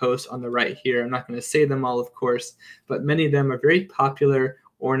known hosts on the right here. I'm not going to say them all, of course, but many of them are very popular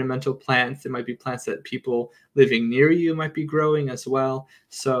ornamental plants. They might be plants that people living near you might be growing as well.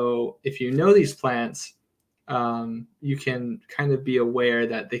 So if you know these plants, you can kind of be aware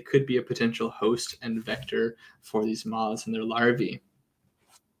that they could be a potential host and vector for these moths and their larvae.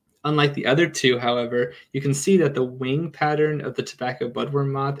 Unlike the other two, however, you can see that the wing pattern of the tobacco budworm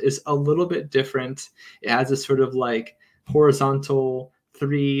moth is a little bit different. It has a sort of like horizontal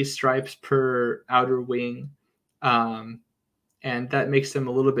 3 stripes per outer wing. And that makes them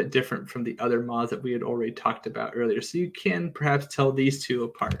a little bit different from the other moths that we had already talked about earlier. So you can perhaps tell these two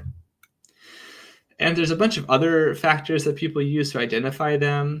apart. And there's a bunch of other factors that people use to identify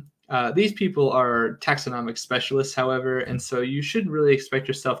them. These people are taxonomic specialists, however, and so you shouldn't really expect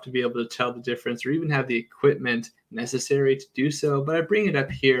yourself to be able to tell the difference or even have the equipment necessary to do so. But I bring it up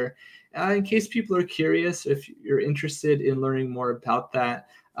here in case people are curious, if you're interested in learning more about that.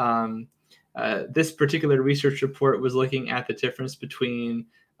 This particular research report was looking at the difference between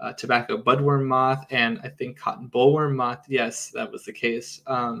tobacco budworm moth and I think cotton bollworm moth. Yes, that was the case.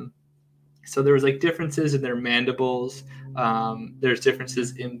 So there was like differences in their mandibles. There's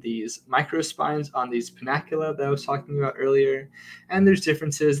differences in these microspines on these pinacula that I was talking about earlier. And there's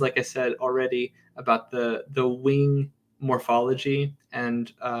differences, like I said already, about the wing morphology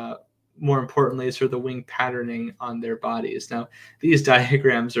and more importantly, sort of the wing patterning on their bodies. Now, these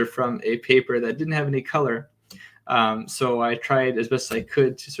diagrams are from a paper that didn't have any color. So I tried as best I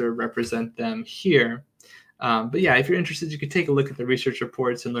could to sort of represent them here. But yeah, if you're interested, you could take a look at the research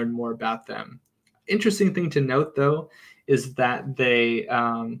reports and learn more about them. Interesting thing to note, though, is that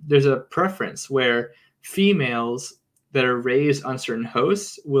there's a preference where females that are raised on certain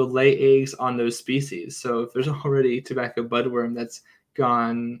hosts will lay eggs on those species. So if there's already tobacco budworm that's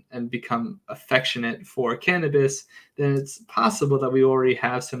gone and become affectionate for cannabis, then it's possible that we already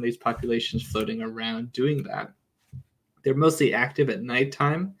have some of these populations floating around doing that. They're mostly active at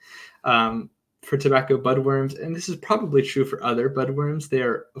nighttime. For tobacco budworms, and this is probably true for other budworms. They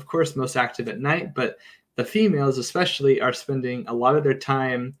are, of course, most active at night, but the females especially are spending a lot of their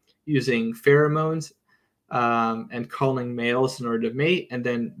time using pheromones and calling males in order to mate and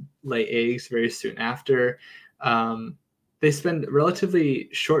then lay eggs very soon after. They spend relatively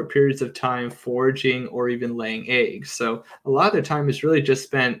short periods of time foraging or even laying eggs. So a lot of their time is really just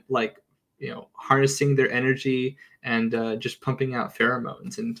spent harnessing their energy and just pumping out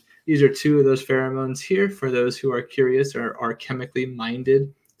pheromones. And these are two of those pheromones here for those who are curious or are chemically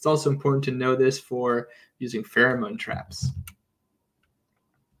minded. It's also important to know this for using pheromone traps.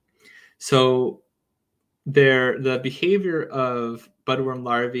 So the behavior of budworm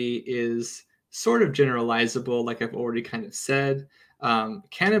larvae is sort of generalizable, like I've already kind of said.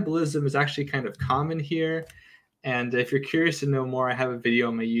 Cannibalism is actually kind of common here. And if you're curious to know more, I have a video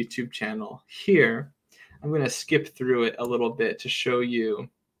on my YouTube channel here. I'm going to skip through it a little bit to show you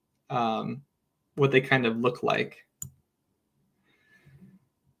what they kind of look like.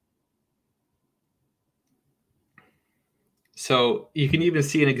 So you can even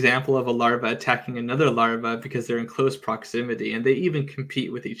see an example of a larva attacking another larva because they're in close proximity, and they even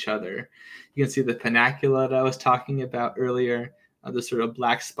compete with each other. You can see the panacula that I was talking about earlier, the sort of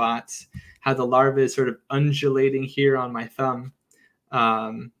black spots, how the larva is sort of undulating here on my thumb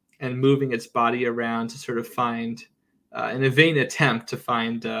and moving its body around to sort of find, in a vain attempt to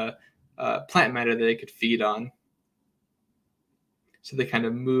find plant matter that it could feed on. So they kind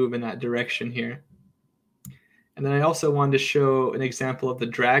of move in that direction here. And then I also wanted to show an example of the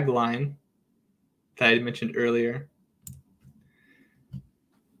drag line that I mentioned earlier.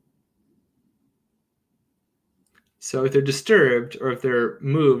 So if they're disturbed or if they're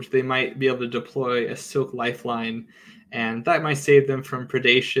moved, they might be able to deploy a silk lifeline, and that might save them from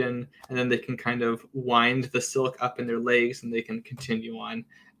predation, and then they can kind of wind the silk up in their legs and they can continue on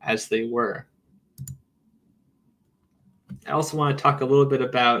as they were. I also want to talk a little bit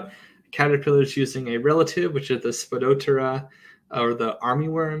about caterpillars using a relative, which is the Spodoptera or the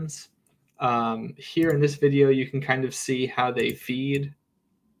armyworms. Here in this video, you can kind of see how they feed.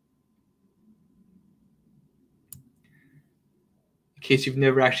 In case you've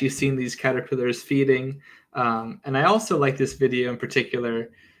never actually seen these caterpillars feeding. And I also like this video in particular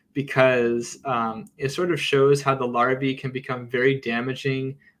because it sort of shows how the larvae can become very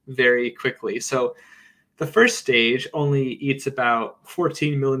damaging very quickly. So the first stage only eats about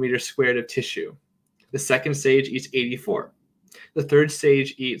 14 millimeters squared of tissue. The second stage eats 84. The third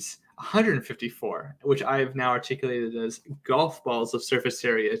stage eats 154, which I have now articulated as golf balls of surface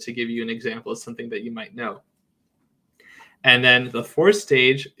area to give you an example of something that you might know. And then the fourth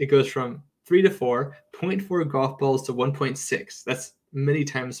stage, it goes from 3 to 4, 0.4 golf balls to 1.6. That's many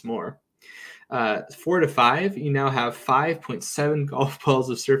times more. 4 to 5, you now have 5.7 golf balls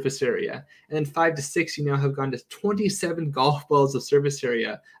of surface area. And then 5 to 6, you now have gone to 27 golf balls of surface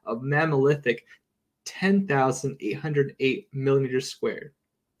area of mammalithic 10,808 millimeters squared.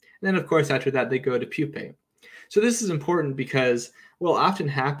 And then, of course, after that, they go to pupae. So this is important because what will often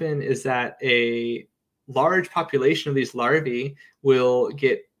happen is that a large population of these larvae will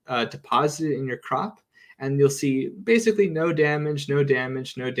get deposited in your crop, and you'll see basically no damage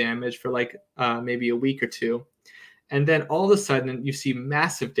for like maybe a week or two. And then all of a sudden you see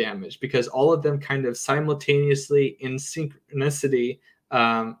massive damage because all of them kind of simultaneously in synchronicity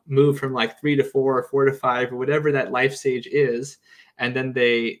move from like 3 to 4 or 4 to 5 or whatever that life stage is. And then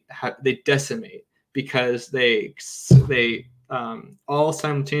they decimate because they all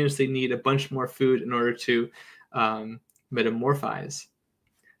simultaneously need a bunch more food in order to metamorphize.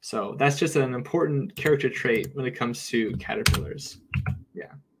 So that's just an important character trait when it comes to caterpillars.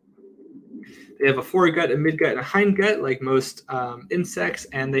 Yeah. They have a foregut, a midgut, and a hindgut, like most insects,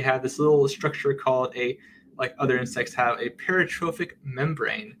 and they have this little structure called like other insects have, a peritrophic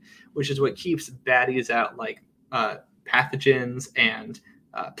membrane, which is what keeps baddies out, like pathogens and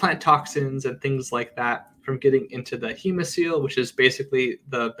plant toxins and things like that from getting into the hemocoel, which is basically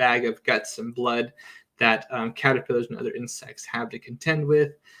the bag of guts and blood that caterpillars and other insects have to contend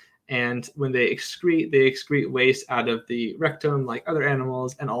with. And when they excrete waste out of the rectum like other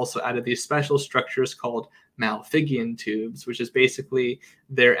animals, and also out of these special structures called Malpighian tubes, which is basically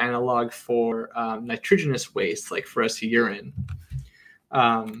their analog for nitrogenous waste, like for us urine.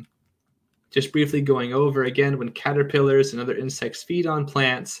 Just briefly going over again, when caterpillars and other insects feed on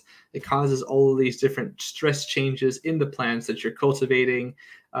plants, it causes all of these different stress changes in the plants that you're cultivating.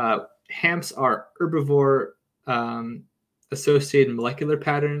 HAMPs are herbivore associated molecular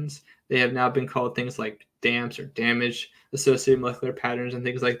patterns. They have now been called things like DAMPs or damage associated molecular patterns and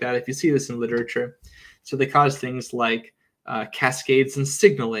things like that, if you see this in literature. So they cause things like cascades and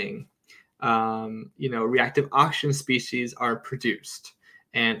signaling. Reactive oxygen species are produced,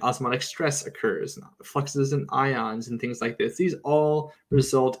 and osmotic stress occurs, fluxes in ions and things like this. These all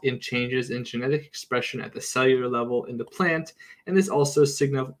result in changes in genetic expression at the cellular level in the plant, and this also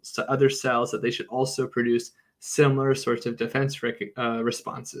signals to other cells that they should also produce similar sorts of defense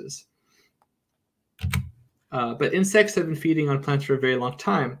responses. But insects have been feeding on plants for a very long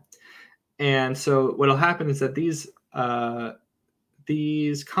time. And so what will happen is that these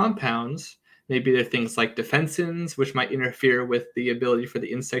compounds, maybe they're things like defensins, which might interfere with the ability for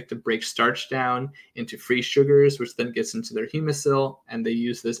the insect to break starch down into free sugars, which then gets into their hemocoel, and they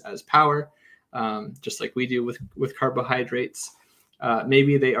use this as power. just like we do with carbohydrates.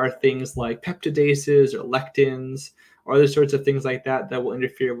 Maybe they are things like peptidases or lectins or other sorts of things like that that will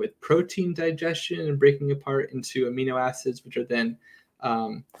interfere with protein digestion and breaking apart into amino acids, which are then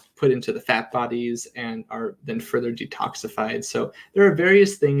put into the fat bodies and are then further detoxified. So there are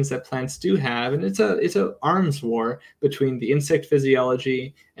various things that plants do have, and it's a arms war between the insect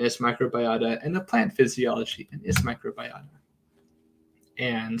physiology and its microbiota and the plant physiology and its microbiota.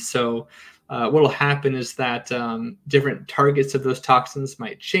 And so what will happen is that different targets of those toxins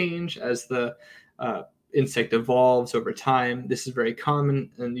might change as the insect evolves over time. This is very common,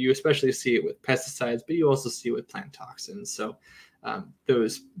 and you especially see it with pesticides, but you also see it with plant toxins. So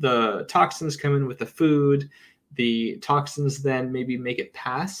the toxins come in with the food. The toxins then maybe make it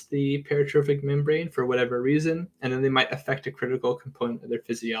past the peritrophic membrane for whatever reason, and then they might affect a critical component of their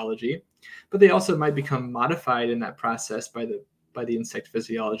physiology. But they also might become modified in that process by the insect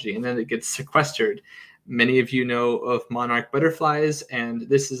physiology, and then it gets sequestered. Many of you know of monarch butterflies, and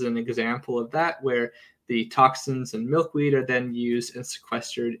this is an example of that, where the toxins in milkweed are then used and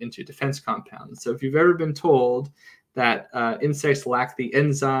sequestered into defense compounds. So if you've ever been told that insects lack the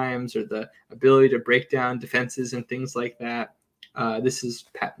enzymes or the ability to break down defenses and things like that, this is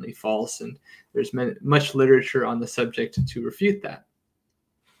patently false, and there's much literature on the subject to refute that.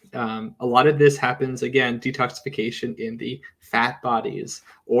 A lot of this happens, again, detoxification in the fat bodies,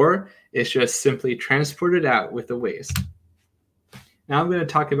 or it's just simply transported out with the waste. Now I'm going to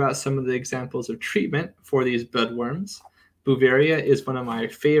talk about some of the examples of treatment for these budworms. Beauveria is one of my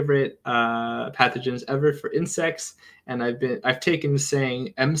favorite pathogens ever for insects, and I've taken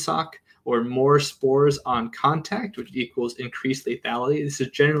saying MSOC, or more spores on contact, which equals increased lethality. This is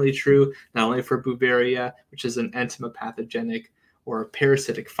generally true not only for Beauveria, which is an entomopathogenic or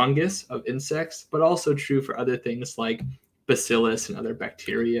parasitic fungus of insects, but also true for other things like bacillus and other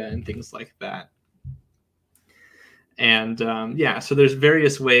bacteria and things like that. And yeah, so there's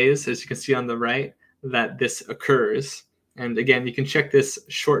various ways, as you can see on the right, that this occurs. And again, you can check this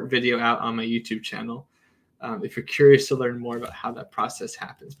short video out on my YouTube channel if you're curious to learn more about how that process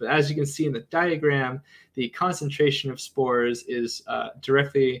happens. But as you can see in the diagram, the concentration of spores is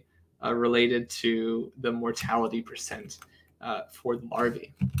directly related to the mortality percent for the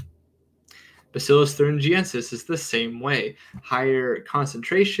larvae. Bacillus thuringiensis is the same way. Higher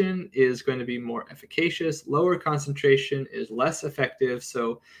concentration is going to be more efficacious. Lower concentration is less effective.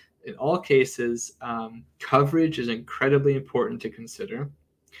 So in all cases, coverage is incredibly important to consider.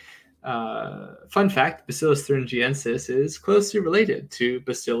 Fun fact, Bacillus thuringiensis is closely related to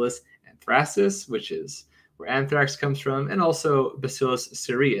Bacillus anthracis, which is where anthrax comes from, and also Bacillus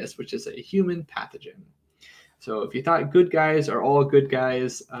cereus, which is a human pathogen. So if you thought good guys are all good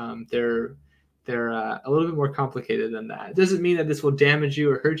guys, they're a little bit more complicated than that. It doesn't mean that this will damage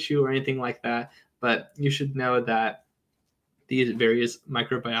you or hurt you or anything like that, but you should know that these various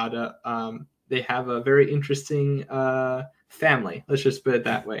microbiota, they have a very interesting family. Let's just put it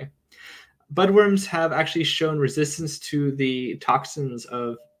that way. Budworms have actually shown resistance to the toxins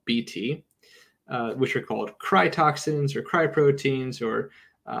of BT, which are called crytoxins or cryproteins or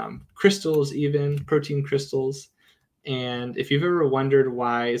crystals, even protein crystals. And if you've ever wondered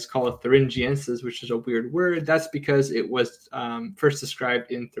why it's called thuringiensis, which is a weird word, that's because it was first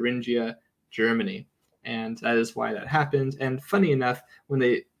described in Thuringia, Germany. And that is why that happened. And funny enough, when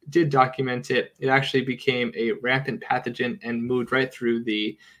they did document it, it actually became a rampant pathogen and moved right through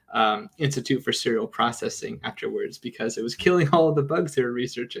the Institute for Cereal Processing afterwards, because it was killing all of the bugs they were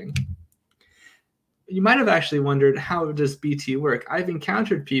researching. You might have actually wondered, how does BT work? I've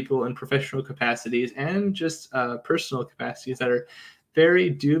encountered people in professional capacities and just personal capacities that are very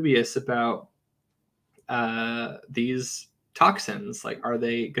dubious about these toxins. Like, are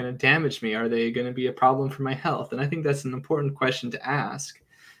they going to damage me? Are they going to be a problem for my health? And I think that's an important question to ask.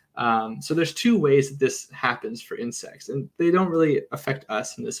 So there's two ways that this happens for insects, and they don't really affect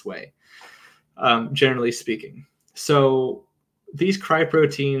us in this way, generally speaking. So these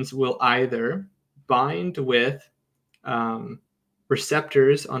cryproteins will either bind with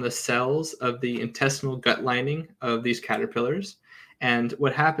receptors on the cells of the intestinal gut lining of these caterpillars. And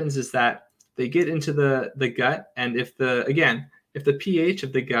what happens is that they get into the gut, and if the pH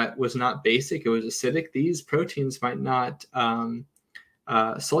of the gut was not basic, it was acidic, these proteins might not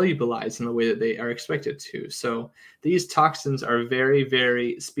solubilize in the way that they are expected to. So these toxins are very,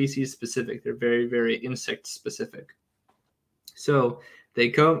 very species specific. They're very, very insect specific. So they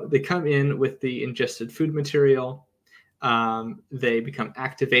come in with the ingested food material. They become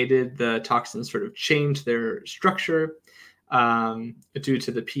activated. The toxins sort of change their structure due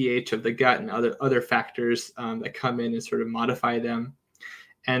to the pH of the gut and other factors that come in and sort of modify them.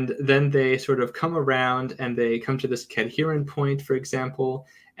 And then they sort of come around and they come to this cadherin point, for example,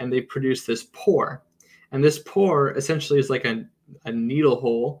 and they produce this pore. And this pore essentially is like a needle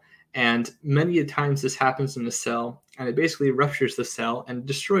hole. And many times this happens in the cell, and it basically ruptures the cell and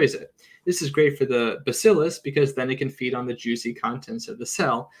destroys it. This is great for the bacillus because then it can feed on the juicy contents of the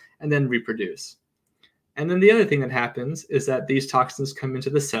cell and then reproduce. And then the other thing that happens is that these toxins come into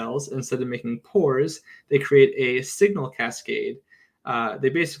the cells. Instead of making pores, they create a signal cascade. They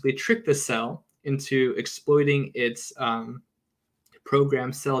basically trick the cell into exploiting its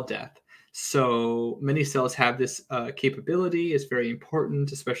programmed cell death. So many cells have this capability. It's very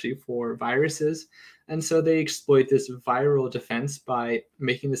important, especially for viruses. And so they exploit this viral defense by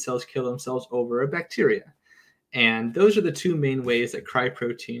making the cells kill themselves over a bacteria. And those are the two main ways that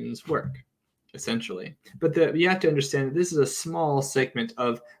cryoproteins work, essentially. But you have to understand that this is a small segment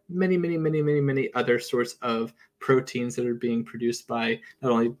of many other sorts of proteins that are being produced by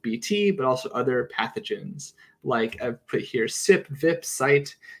not only BT, but also other pathogens. Like I've put here CYP, VIP,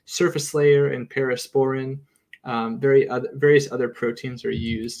 site, surface layer, and parasporin. Various other proteins are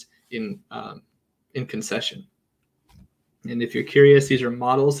used in concession. And if you're curious, these are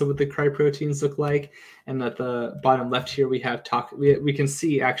models of what the cryoproteins look like. And at the bottom left here, we have we can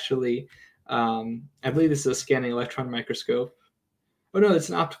see actually, I believe this is a scanning electron microscope. Oh no, it's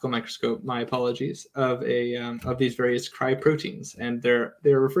an optical microscope. My apologies. Of these various cryoproteins, and they're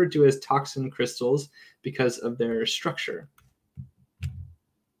referred to as toxin crystals because of their structure.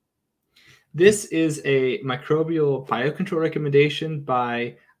 This is a microbial biocontrol recommendation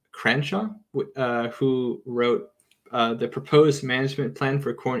by Crenshaw, who wrote the proposed management plan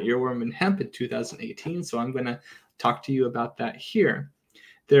for corn earworm and hemp in 2018. So I'm going to talk to you about that here.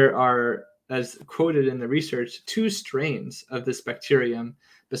 There are, as quoted in the research, 2 strains of this bacterium,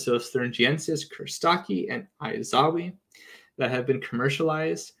 Bacillus thuringiensis kerstaki and aizawi, that have been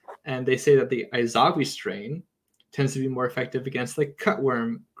commercialized. And they say that the aizawi strain tends to be more effective against the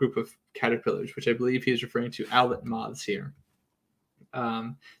cutworm group of caterpillars, which I believe he's referring to owlet moths here.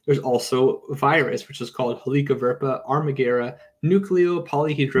 There's also a virus, which is called Helicobacter armigera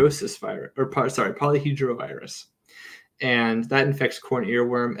nucleopolyhedrosis virus, polyhedrovirus. And that infects corn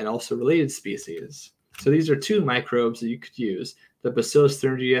earworm and also related species. So these are 2 microbes that you could use, the Bacillus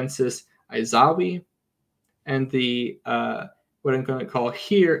thuringiensis aizawi and the, what I'm going to call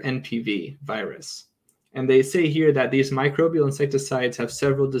here, NPV virus. And they say here that these microbial insecticides have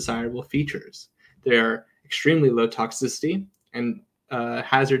several desirable features. They are extremely low toxicity and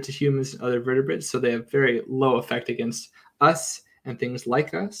hazard to humans and other vertebrates, so they have very low effect against us and things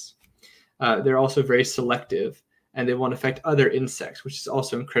like us. They're also very selective, and they won't affect other insects, which is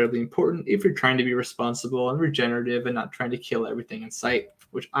also incredibly important if you're trying to be responsible and regenerative and not trying to kill everything in sight,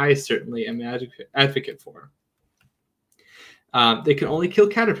 which I certainly am an advocate for. They can only kill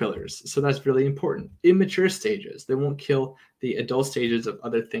caterpillars, so that's really important. Immature stages, they won't kill the adult stages of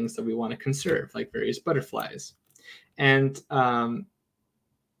other things that we want to conserve, like various butterflies. And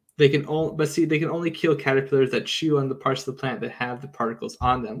they can only kill caterpillars that chew on the parts of the plant that have the particles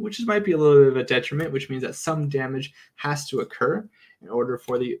on them, which might be a little bit of a detriment, which means that some damage has to occur in order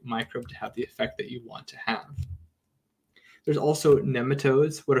for the microbe to have the effect that you want to have. There's also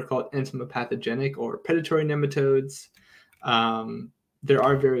nematodes, what are called entomopathogenic or predatory nematodes. There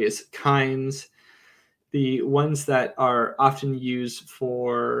are various kinds. The ones that are often used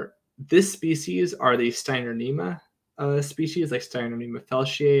for this species are the Steinernema species, like Steinernema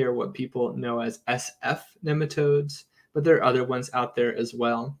feltiae, or what people know as SF nematodes, but there are other ones out there as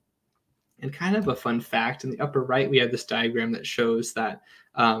well. And kind of a fun fact, in the upper right, we have this diagram that shows that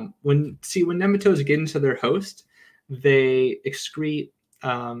when nematodes get into their host, they excrete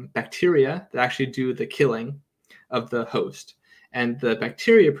bacteria that actually do the killing of the host. And the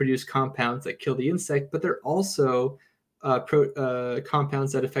bacteria produce compounds that kill the insect, but they're also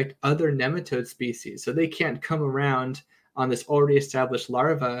compounds that affect other nematode species. So they can't come around on this already established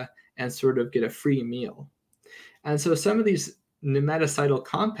larva and sort of get a free meal. And so some of these nematocidal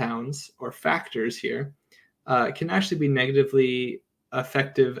compounds or factors here can actually be negatively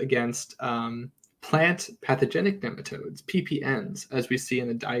effective against plant pathogenic nematodes, PPNs, as we see in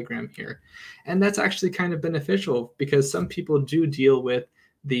the diagram here. And that's actually kind of beneficial because some people do deal with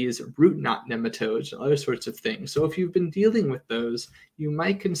these root knot nematodes and other sorts of things. So if you've been dealing with those, you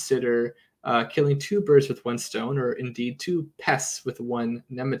might consider killing 2 birds with 1 stone, or indeed 2 pests with 1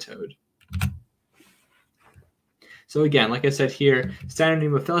 nematode. So again, like I said here,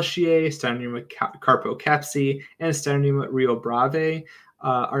 Steinernema feltiae, Steinernema carpocapsae, and Steinernema riobrave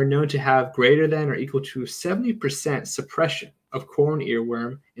are known to have greater than or equal to 70% suppression of corn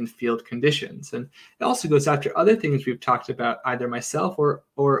earworm in field conditions. And it also goes after other things we've talked about, either myself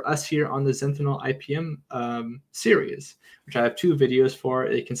or us here on the Zenthanol IPM series, which I have 2 videos for.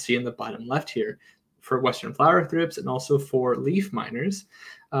 You can see in the bottom left here, for western flower thrips and also for leaf miners,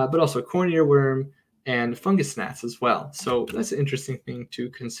 but also corn earworm and fungus gnats as well. So that's an interesting thing to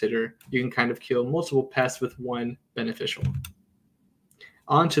consider. You can kind of kill multiple pests with one beneficial.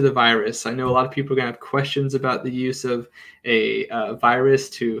 On to the virus. I know a lot of people are going to have questions about the use of a virus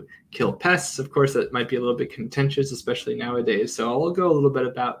to kill pests. Of course, that might be a little bit contentious, especially nowadays. So I'll go a little bit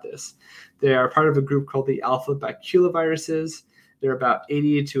about this. They are part of a group called the alpha baculoviruses. They're about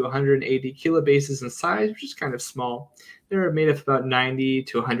 80 to 180 kilobases in size, which is kind of small. They're made of about 90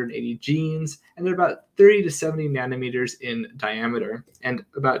 to 180 genes, and they're about 30 to 70 nanometers in diameter and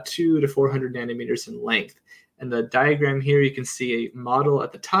about 2 to 400 nanometers in length. And the diagram here, you can see a model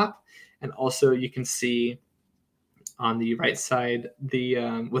at the top, and also you can see on the right side the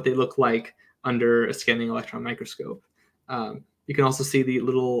what they look like under a scanning electron microscope. You can also see the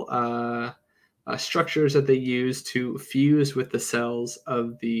little structures that they use to fuse with the cells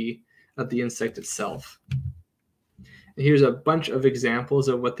of the insect itself. And here's a bunch of examples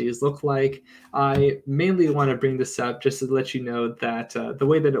of what these look like. I mainly want to bring this up just to let you know that the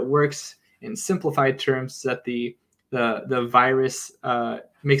way that it works in simplified terms is that the virus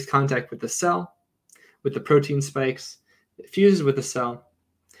makes contact with the cell, with the protein spikes, it fuses with the cell,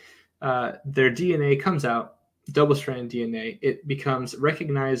 their DNA comes out, double-stranded DNA. It becomes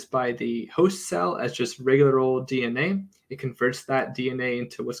recognized by the host cell as just regular old DNA. It converts that DNA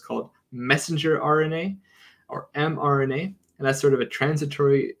into what's called messenger RNA or mRNA, and that's sort of a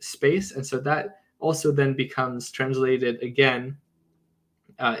transitory space. And so that also then becomes translated again,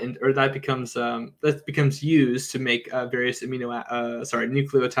 that becomes used to make various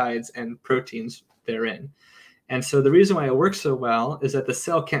nucleotides and proteins therein. And so the reason why it works so well is that the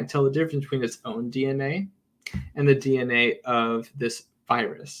cell can't tell the difference between its own DNA and the DNA of this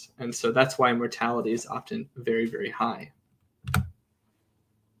virus. And so that's why mortality is often very, very high.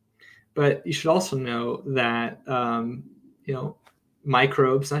 But you should also know that,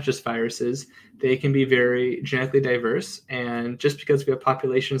 microbes, not just viruses, they can be very genetically diverse. And just because we have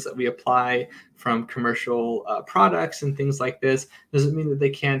populations that we apply from commercial products and things like this, doesn't mean that they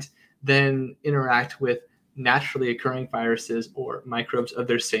can't then interact with naturally occurring viruses or microbes of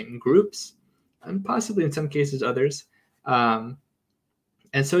their same groups, and possibly in some cases others. And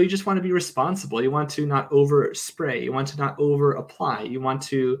so you just want to be responsible. You want to not over spray. You want to not over apply. You want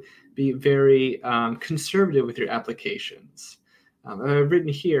to be very conservative with your applications. I've written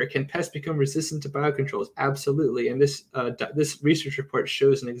here, can pests become resistant to biocontrols? Absolutely. And this research report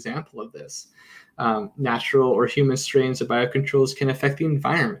shows an example of this. Natural or human strains of biocontrols can affect the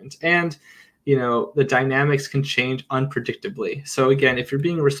environment. And the dynamics can change unpredictably. So again, if you're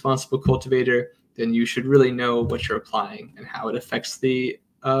being a responsible cultivator, then you should really know what you're applying and how it affects the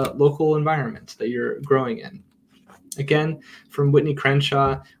local environment that you're growing in. Again, from Whitney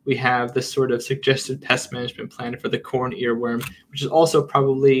Crenshaw, we have this sort of suggested pest management plan for the corn earworm, which is also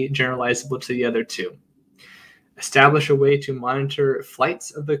probably generalizable to the other 2. Establish a way to monitor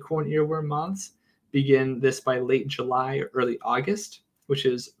flights of the corn earworm moths. Begin this by late July or early August, which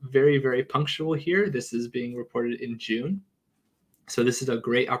is very, very punctual here. This is being reported in June. So this is a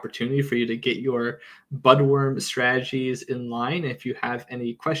great opportunity for you to get your budworm strategies in line. If you have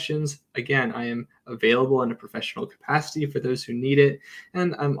any questions, again, I am available in a professional capacity for those who need it.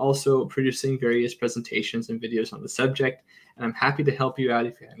 And I'm also producing various presentations and videos on the subject, and I'm happy to help you out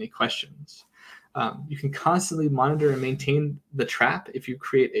if you have any questions. You can constantly monitor and maintain the trap. If you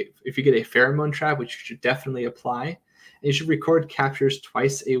get a pheromone trap, which you should definitely apply, and you should record captures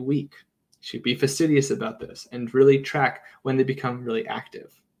twice a week. You should be fastidious about this and really track when they become really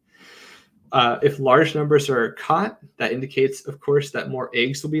active. If large numbers are caught, that indicates, of course, that more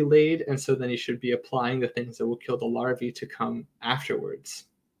eggs will be laid, and so then you should be applying the things that will kill the larvae to come afterwards.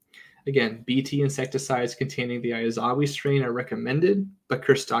 Again, BT insecticides containing the Iazawi strain are recommended, but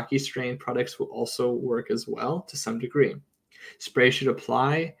Kurstaki strain products will also work as well to some degree. Spray should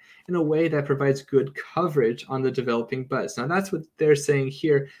apply in a way that provides good coverage on the developing buds. Now, that's what they're saying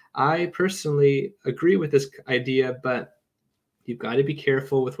here. I personally agree with this idea, but you've got to be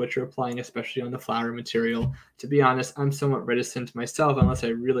careful with what you're applying, especially on the flower material. To be honest, I'm somewhat reticent myself unless I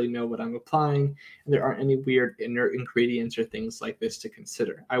really know what I'm applying and there aren't any weird inert ingredients or things like this to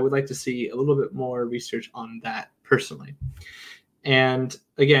consider. I would like to see a little bit more research on that personally. And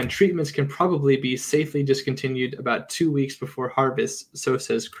again, treatments can probably be safely discontinued about 2 weeks before harvest, so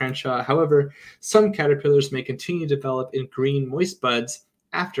says Crenshaw. However, some caterpillars may continue to develop in green, moist buds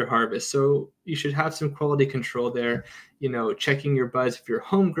after harvest. So you should have some quality control there, checking your buds if you're a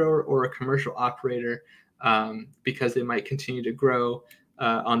home grower or a commercial operator, because they might continue to grow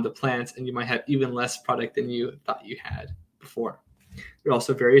on the plants, and you might have even less product than you thought you had before. There are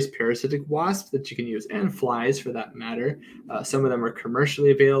also various parasitic wasps that you can use, and flies for that matter. Some of them are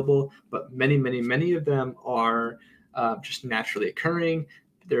commercially available, but many of them are just naturally occurring.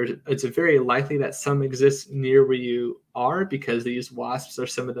 It's very likely that some exist near where you are, because these wasps are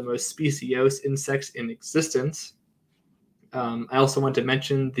some of the most speciose insects in existence. I also want to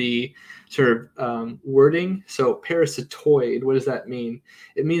mention the sort of wording. So parasitoid, what does that mean?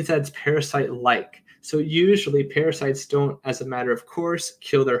 It means that it's parasite-like. So usually parasites don't, as a matter of course,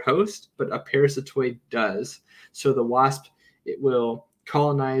 kill their host, but a parasitoid does. So the wasp, it will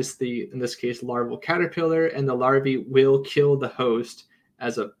colonize in this case, larval caterpillar, and the larvae will kill the host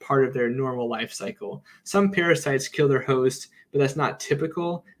as a part of their normal life cycle. Some parasites kill their host, but that's not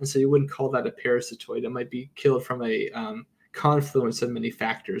typical, and so you wouldn't call that a parasitoid. It might be killed from a confluence of many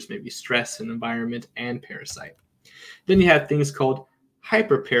factors, maybe stress and environment and parasite. Then you have things called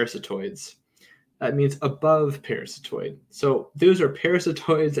hyperparasitoids. That means above parasitoid. So those are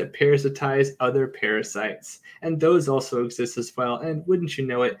parasitoids that parasitize other parasites, and those also exist as well. And wouldn't you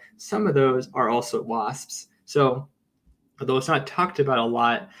know it, some of those are also wasps. So although it's not talked about a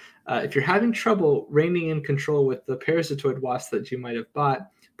lot, if you're having trouble reining in control with the parasitoid wasps that you might have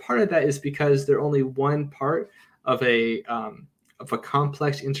bought, part of that is because they're only one part of a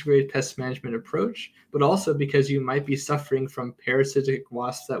complex integrated pest management approach, but also because you might be suffering from parasitic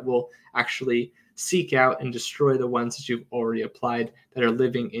wasps that will actually seek out and destroy the ones that you've already applied that are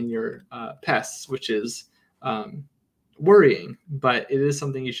living in your pests, which is worrying, but it is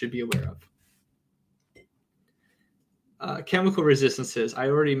something you should be aware of. Chemical resistances. I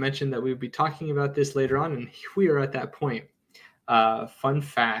already mentioned that we would be talking about this later on, and we are at that point. Fun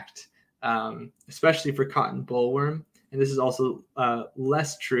fact, especially for cotton bollworm, and this is also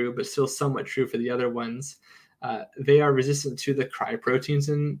less true, but still somewhat true for the other ones, they are resistant to the cry proteins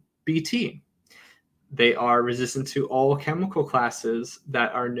in BT. They are resistant to all chemical classes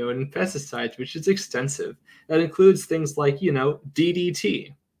that are known in pesticides, which is extensive. That includes things like,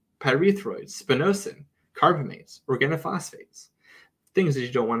 DDT, pyrethroids, spinosyn, carbamates, organophosphates, things that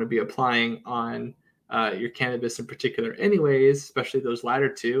you don't want to be applying on your cannabis in particular anyways, especially those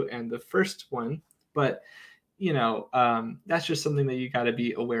latter two and the first one. But, that's just something that you got to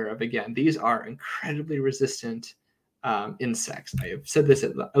be aware of. Again, these are incredibly resistant insects. I have said this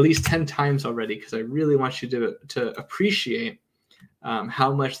at least 10 times already, because I really want you to appreciate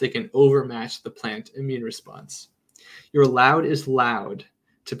how much they can overmatch the plant immune response. Your loud is loud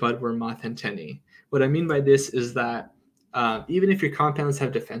to budworm moth antennae. What I mean by this is that even if your compounds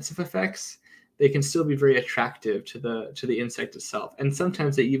have defensive effects, they can still be very attractive to the insect itself. And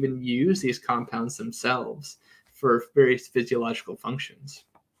sometimes they even use these compounds themselves for various physiological functions.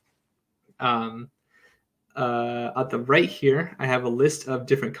 At the right here, I have a list of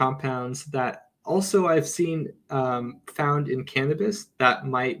different compounds that also I've seen found in cannabis that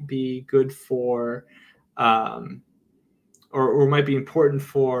might be good for or might be important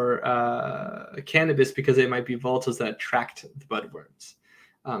for cannabis, because they might be volatiles that attract the budworms.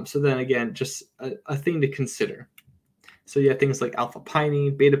 So then again, just a thing to consider. So you have things like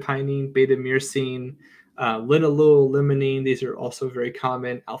alpha-pinene, beta-pinene, beta-myrcene, linaloyl-limonene. These are also very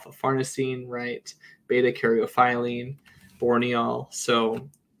common. Alpha-farnesene, right? Beta-caryophyllene, borneol. So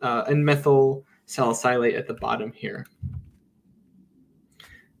and methyl salicylate at the bottom here.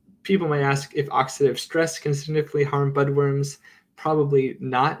 People might ask if oxidative stress can significantly harm budworms. Probably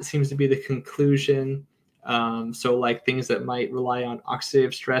not, seems to be the conclusion. So like things that might rely on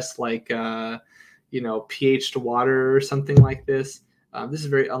oxidative stress, like, pH to water or something like this. This is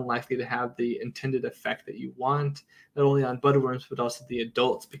very unlikely to have the intended effect that you want, not only on budworms, but also the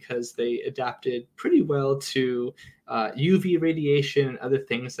adults, because they adapted pretty well to UV radiation and other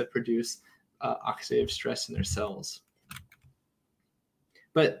things that produce oxidative stress in their cells.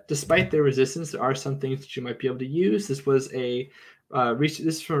 But despite their resistance, there are some things that you might be able to use. This was this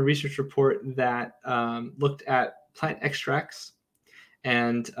is from a research report that looked at plant extracts,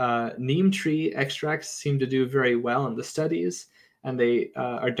 and neem tree extracts seem to do very well in the studies, and they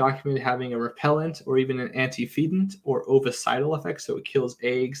are documented having a repellent or even an anti-feedant or ovicidal effect, so it kills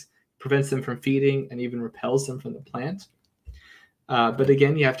eggs, prevents them from feeding, and even repels them from the plant. But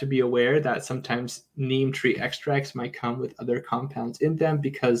again, you have to be aware that sometimes neem tree extracts might come with other compounds in them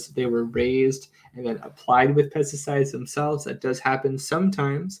because they were raised and then applied with pesticides themselves. That does happen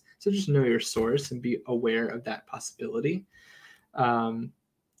sometimes. So just know your source and be aware of that possibility. The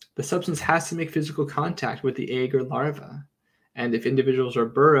substance has to make physical contact with the egg or larva. And if individuals are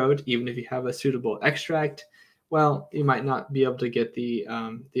burrowed, even if you have a suitable extract, well, you might not be able to get the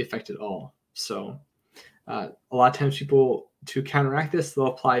effect at all. So a lot of times people, to counteract this, they'll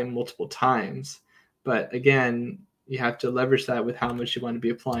apply multiple times. But again, you have to leverage that with how much you want to be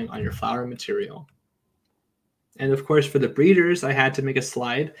applying on your flower material. And of course, for the breeders, I had to make a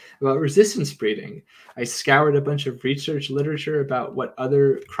slide about resistance breeding. I scoured a bunch of research literature about what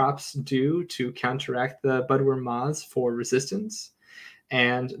other crops do to counteract the budworm moths for resistance.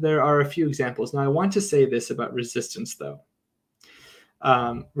 And there are a few examples. Now, I want to say this about resistance, though.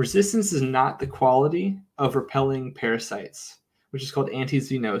 Resistance is not the quality of repelling parasites, which is called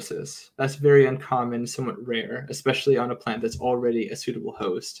antizoonosis. That's very uncommon, somewhat rare, especially on a plant that's already a suitable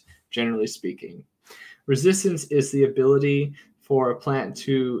host, generally speaking. Resistance is the ability for a plant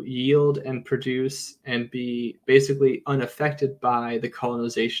to yield and produce and be basically unaffected by the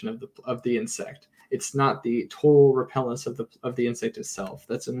colonization of the insect. It's not the total repellence of the insect itself.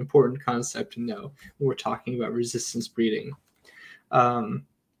 That's an important concept to know when we're talking about resistance breeding.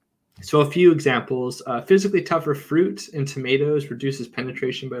 So a few examples: physically tougher fruit in tomatoes reduces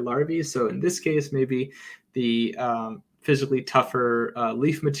penetration by larvae. So in this case, maybe the physically tougher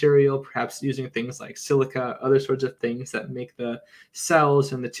leaf material, perhaps using things like silica, other sorts of things that make the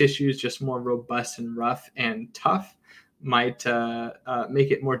cells and the tissues just more robust and rough and tough, might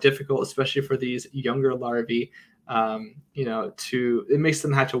make it more difficult, especially for these younger larvae. It makes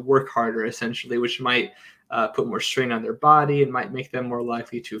them have to work harder, essentially, which might put more strain on their body and might make them more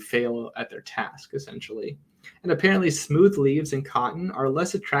likely to fail at their task, essentially. And apparently smooth leaves in cotton are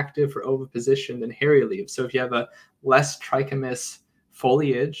less attractive for oviposition than hairy leaves. So if you have a less trichomous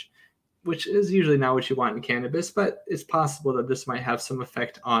foliage, which is usually not what you want in cannabis, but it's possible that this might have some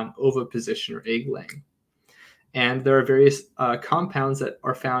effect on oviposition or egg laying. And there are various compounds that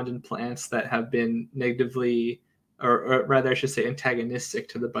are found in plants that have been negatively, or rather I should say antagonistic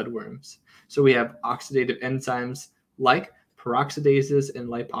to the budworms. So we have oxidative enzymes like peroxidases and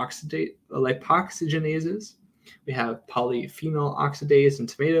lipoxygenases. We have polyphenol oxidase in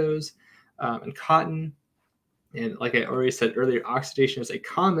tomatoes and cotton. And like I already said earlier, oxidation is a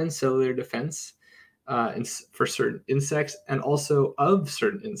common cellular defense for certain insects and also of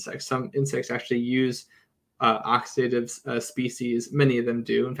certain insects. Some insects actually use oxidative species. Many of them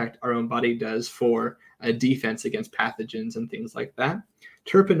do. In fact, our own body does, for a defense against pathogens and things like that.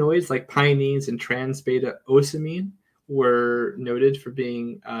 Terpenoids like pionines and trans-beta ocimene were noted for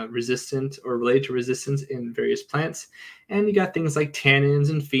being resistant or related to resistance in various plants. And you got things like tannins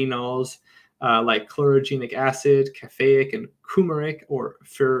and phenols, like chlorogenic acid, caffeic, and coumaric or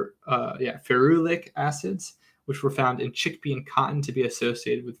ferulic acids, which were found in chickpea and cotton to be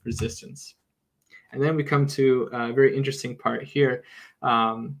associated with resistance. And then we come to a very interesting part here.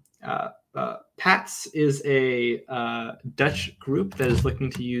 PATS is a Dutch group that is looking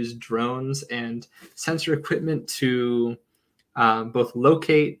to use drones and sensor equipment to both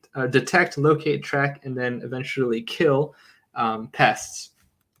detect, locate, track, and then eventually kill pests.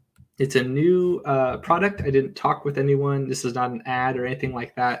 It's a new product. I didn't talk with anyone. This is not an ad or anything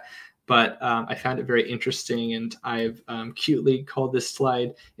like that, but I found it very interesting, and I've cutely called this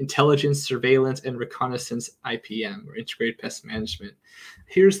slide Intelligence, Surveillance, and Reconnaissance IPM, or Integrated Pest Management.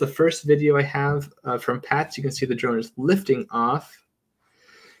 Here's the first video I have from PATS. You can see the drone is lifting off.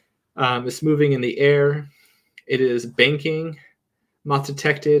 It's moving in the air. It is banking. Moth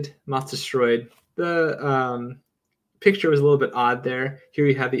detected, moth destroyed. The picture was a little bit odd there. Here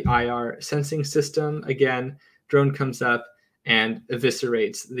you have the IR sensing system. Again, drone comes up and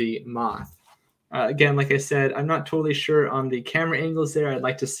eviscerates the moth. Again, like I said, I'm not totally sure on the camera angles there. I'd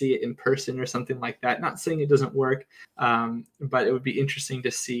like to see it in person or something like that. Not saying it doesn't work, but it would be interesting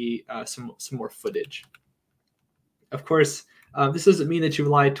to see some more footage. Of course, this doesn't mean that you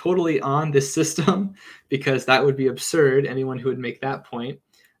rely totally on this system, because that would be absurd, anyone who would make that point.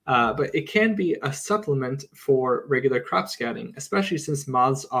 But it can be a supplement for regular crop scouting, especially since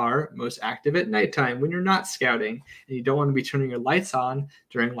moths are most active at nighttime when you're not scouting, and you don't want to be turning your lights on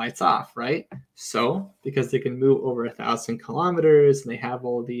during lights off, right? So, because they can move over 1,000 kilometers and they have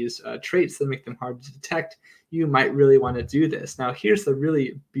all these traits that make them hard to detect, you might really want to do this. Now, here's the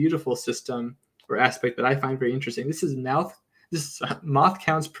really beautiful system or aspect that I find very interesting. This is moth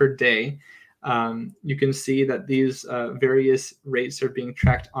counts per day. You can see that these various rates are being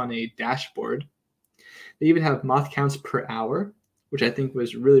tracked on a dashboard. They even have moth counts per hour, which I think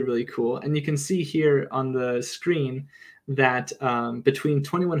was really, really cool. And you can see here on the screen that between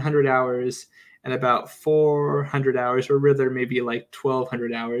 2,100 hours and about 400 hours, or rather maybe like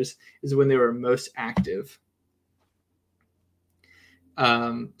 1,200 hours, is when they were most active.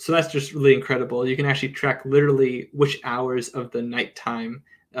 So that's just really incredible. You can actually track literally which hours of the nighttime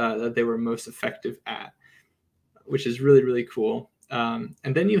that they were most effective at, which is really, really cool. And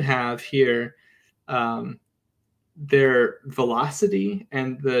then you have here their velocity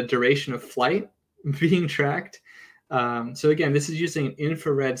and the duration of flight being tracked. So again, this is using an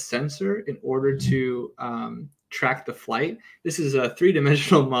infrared sensor in order to track the flight. This is a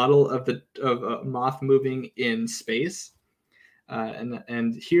three-dimensional model of a moth moving in space.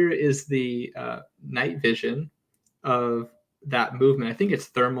 And here is the night vision of that movement. I think it's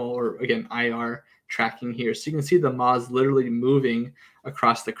thermal, or again, IR tracking here. So you can see the moths literally moving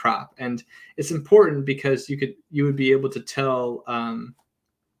across the crop. And it's important because you would be able to tell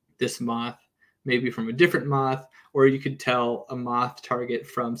this moth maybe from a different moth, or you could tell a moth target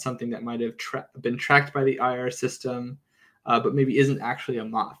from something that might have been tracked by the IR system, but maybe isn't actually a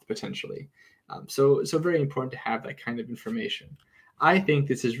moth potentially. So very important to have that kind of information. I think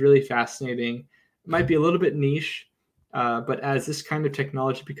this is really fascinating. It might be a little bit niche, but as this kind of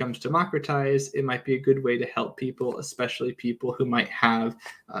technology becomes democratized, it might be a good way to help people, especially people who might have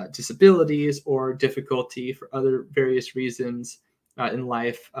disabilities or difficulty for other various reasons in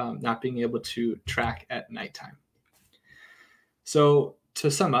life, not being able to track at nighttime. So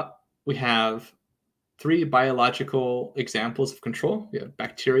to sum up, we have 3 biological examples of control. We have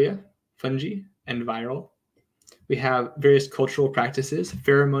bacteria, fungi, and viral. We have various cultural practices,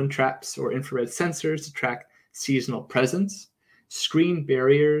 pheromone traps or infrared sensors to track seasonal presence, screen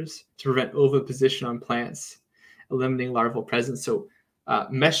barriers to prevent oviposition on plants, eliminating larval presence. So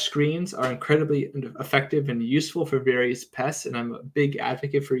mesh screens are incredibly effective and useful for various pests, and I'm a big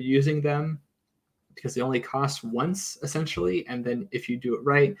advocate for using them because they only cost once, essentially, and then if you do it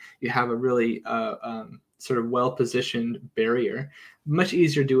right, you have a really sort of well-positioned barrier. Much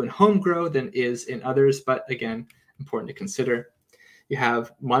easier to do in home grow than is in others, but again, important to consider. You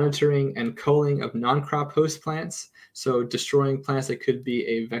have monitoring and culling of non-crop host plants, so destroying plants that could be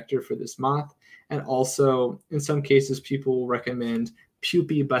a vector for this moth. And also, in some cases, people will recommend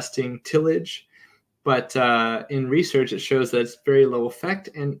pupae busting tillage, but in research, it shows that it's very low effect,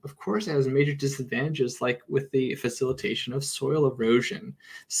 and of course, it has major disadvantages, like with the facilitation of soil erosion.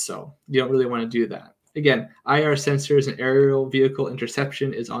 So you don't really want to do that. Again, IR sensors and aerial vehicle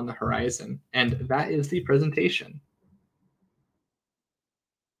interception is on the horizon, and that is the presentation.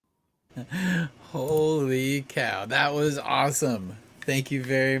 Holy cow, that was awesome. Thank you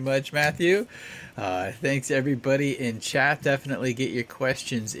very much, Matthew. Thanks everybody in chat. Definitely get your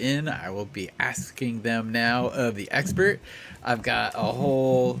questions in. I will be asking them now of the expert. I've got a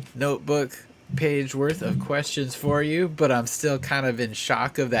whole notebook page worth of questions for you, but I'm still kind of in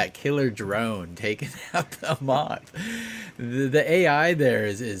shock of that killer drone taking out the moth. The AI there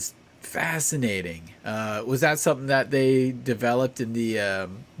is fascinating. Was that something that they developed in the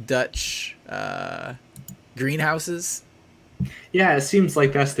Dutch greenhouses? Yeah, it seems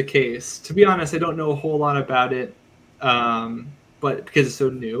like that's the case. To be honest, I don't know a whole lot about it, but because it's so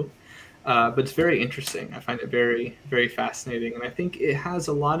new. But it's very interesting. I find it very, very fascinating, and I think it has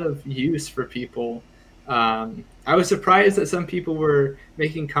a lot of use for people. I was surprised that some people were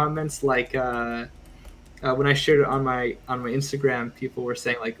making comments like when I shared it on my Instagram, people were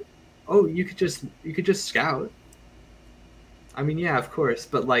saying like, "Oh, you could just scout." I mean, yeah, of course,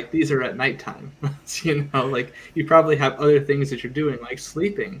 but like these are at nighttime. So, you know, like you probably have other things that you're doing, like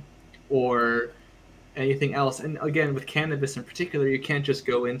sleeping, or anything else. And again, with cannabis in particular, you can't just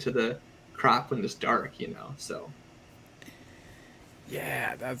go into the crop when it's dark, you know. So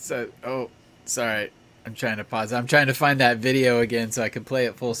yeah, that's a oh sorry, I'm trying to pause. I'm trying to find that video again so I can play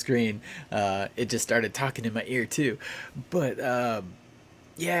it full screen. It just started talking in my ear too. But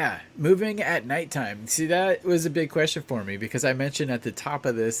yeah, moving at nighttime. See, that was a big question for me because I mentioned at the top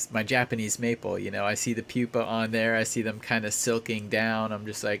of this my Japanese maple. You know, I see the pupa on there. I see them kind of silking down. I'm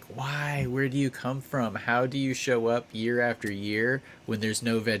just like, why? Where do you come from? How do you show up year after year when there's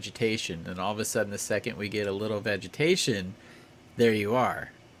no vegetation? And all of a sudden, the second we get a little vegetation, there you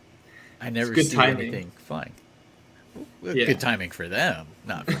are. I never see anything flying. Well, yeah. Good timing for them,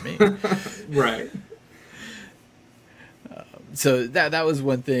 not for me. Right. So that was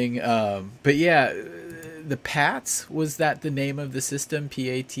one thing. But yeah, the PATS, was that the name of the system?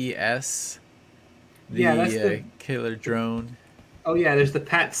 PATS? Yeah, that's the killer drone. Oh yeah, there's the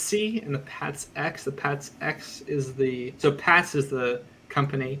PATS-C and the PATS-X. The PATS-X is so PATS is the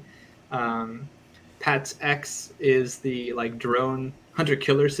company. PATS-X is the like drone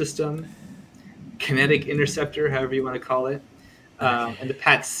hunter-killer system, kinetic interceptor, however you want to call it. And the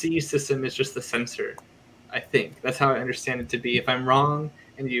PATS-C system is just the sensor. I think that's how I understand it to be. If I'm wrong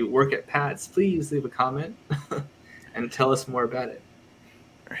and you work at PATS, please leave a comment and tell us more about it.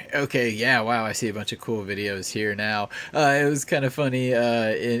 Okay, yeah, wow, I see a bunch of cool videos here now. It was kind of funny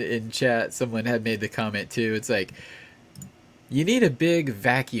in chat. Someone had made the comment too. It's like, you need a big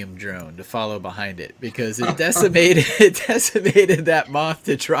vacuum drone to follow behind it because it decimated it decimated that moth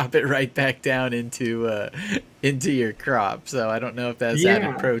to drop it right back down into your crop. So I don't know if that's added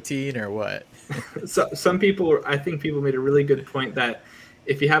Yeah. protein or what. So some people, I think people made a really good point that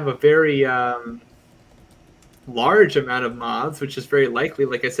if you have a very large amount of moths, which is very likely,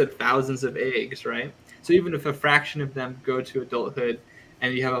 like I said, thousands of eggs, right? So even if a fraction of them go to adulthood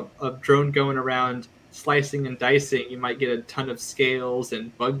and you have a drone going around slicing and dicing, you might get a ton of scales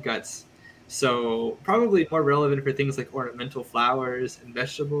and bug guts. So probably more relevant for things like ornamental flowers and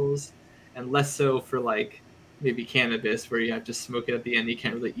vegetables, and less so for like maybe cannabis where you have to smoke it at the end. You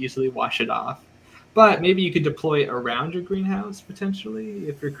can't really easily wash it off. But maybe you could deploy it around your greenhouse potentially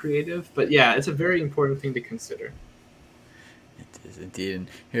if you're creative. But yeah, it's a very important thing to consider. It is indeed. And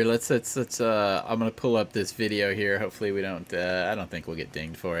here, let's I'm gonna pull up this video here. Hopefully we don't. I don't think we'll get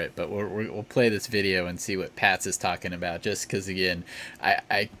dinged for it, but we'll play this video and see what Pat's is talking about. Just because again,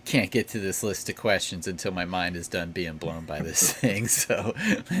 I can't get to this list of questions until my mind is done being blown by this thing. So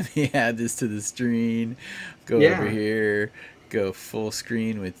let me add this to the screen. Go over here. Go full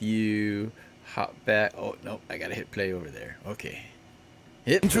screen with you. Hop back. Oh no, I gotta hit play over there. Okay.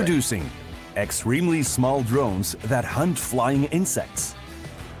 Hit Introducing extremely small drones that hunt flying insects.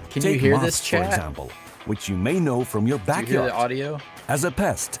 Can Take you hear moths, this, chat? for example, which you may know from your backyard. Do you hear the audio? As a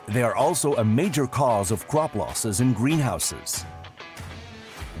pest, they are also a major cause of crop losses in greenhouses.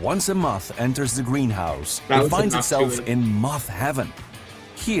 Once a moth enters the greenhouse, it finds itself in moth heaven.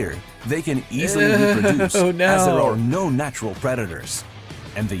 Here, they can easily reproduce as there are no natural predators.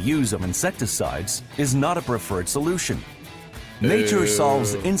 And the use of insecticides is not a preferred solution. Nature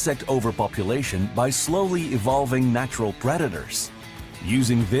solves insect overpopulation by slowly evolving natural predators.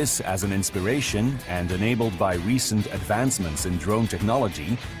 Using this as an inspiration and enabled by recent advancements in drone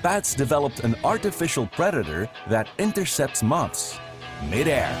technology, bats developed an artificial predator that intercepts moths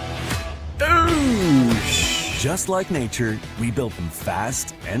mid-air. Just like nature, we built them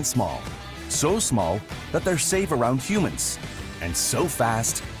fast and small. So small that they're safe around humans. And so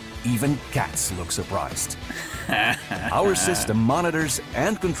fast, even cats look surprised. Our system monitors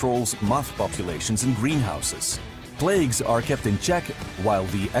and controls moth populations in greenhouses. Plagues are kept in check while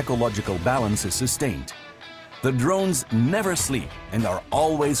the ecological balance is sustained. The drones never sleep and are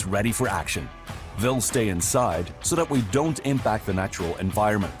always ready for action. They'll stay inside so that we don't impact the natural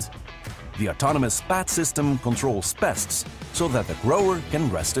environment. The autonomous bat system controls pests so that the grower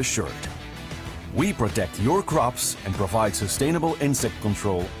can rest assured. We protect your crops and provide sustainable insect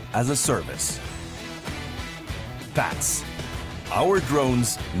control as a service. Bats. Our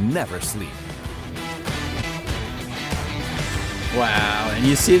drones never sleep. Wow, and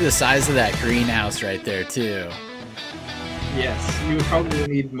you see the size of that greenhouse right there too. Yes, you would probably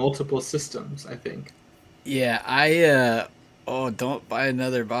need multiple systems, I think. Yeah, oh, don't buy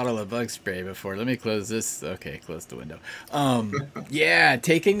another bottle of bug spray before. Let me close this. Okay, close the window. Yeah,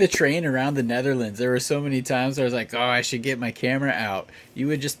 taking the train around the Netherlands. There were so many times where I was like, oh, I should get my camera out. You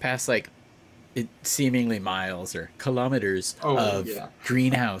would just pass like seemingly miles or kilometers of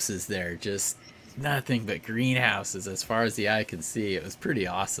greenhouses there. Just nothing but greenhouses as far as the eye can see. It was pretty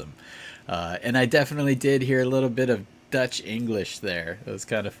awesome. And I definitely did hear a little bit of Dutch English there. It was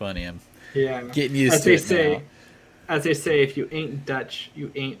kind of funny. I'm getting used to it now. As they say, if you ain't Dutch, you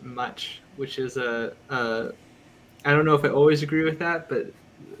ain't much, which is I don't know if I always agree with that, but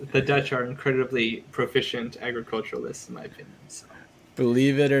the Dutch are incredibly proficient agriculturalists, in my opinion. So.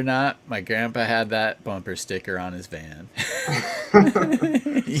 Believe it or not, my grandpa had that bumper sticker on his van.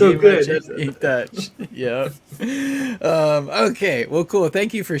 So good. Ain't Dutch. Yep. Okay, well, cool.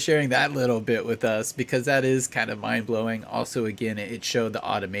 Thank you for sharing that little bit with us because that is kind of mind-blowing. Also, again, it showed the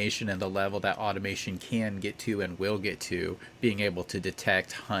automation and the level that automation can get to and will get to, being able to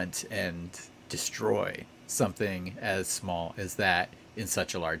detect, hunt, and destroy something as small as that in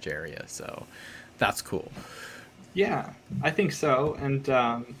such a large area. So that's cool. Yeah, I think so. And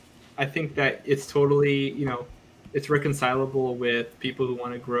I think that it's totally, it's reconcilable with people who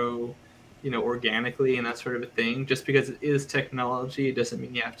want to grow, organically and that sort of a thing. Just because it is technology, it doesn't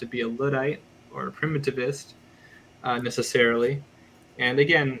mean you have to be a Luddite or a primitivist necessarily. And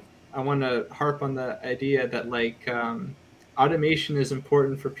again, I want to harp on the idea that automation is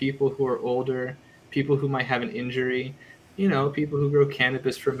important for people who are older, people who might have an injury, people who grow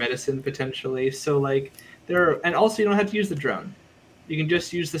cannabis for medicine potentially. So and also you don't have to use the drone. You can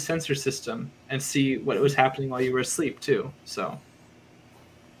just use the sensor system and see what was happening while you were asleep too. So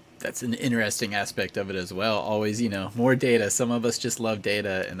That's an interesting aspect of it as well. Always, more data. Some of us just love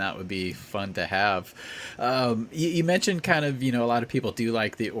data, and that would be fun to have. You mentioned kind of, a lot of people do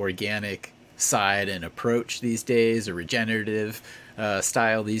like the organic side and approach these days, a regenerative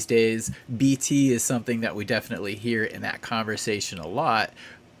style these days. BT is something that we definitely hear in that conversation a lot.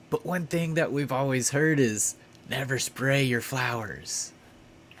 But one thing that we've always heard is never spray your flowers.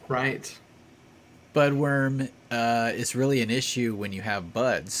 Right. Budworm is really an issue when you have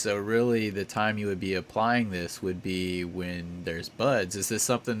buds. So really the time you would be applying this would be when there's buds. Is this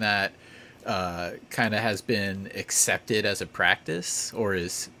something that kind of has been accepted as a practice, or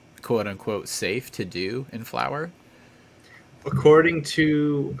is quote unquote safe to do in flower? According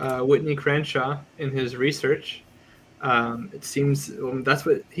to Whitney Crenshaw in his research, it seems that's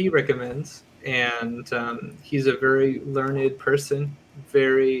what he recommends. And he's a very learned person,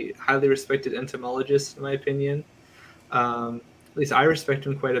 very highly respected entomologist, in my opinion. At least I respect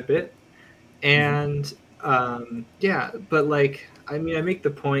him quite a bit. And yeah, but like, I mean, I make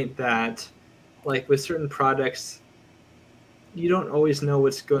the point that like with certain products, you don't always know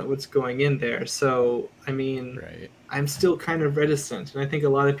what's going in there. So, I mean, Right. I'm still kind of reticent. And I think a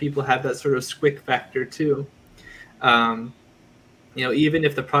lot of people have that sort of squick factor too. Even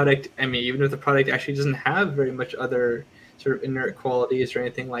if the product actually doesn't have very much other sort of inert qualities or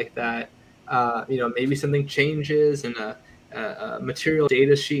anything like that, maybe something changes and a material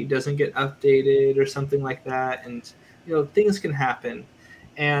data sheet doesn't get updated or something like that, and things can happen.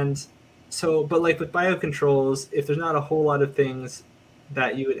 And so, but like with biocontrols, if there's not a whole lot of things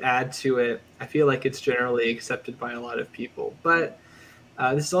that you would add to it, I feel like it's generally accepted by a lot of people. But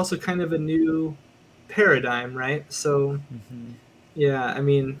this is also kind of a new paradigm, right? So yeah, I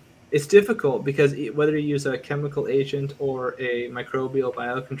mean, it's difficult because whether you use a chemical agent or a microbial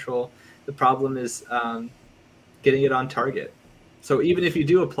biocontrol, the problem is getting it on target. So even if you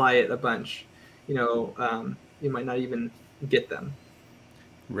do apply it a bunch, you might not even get them.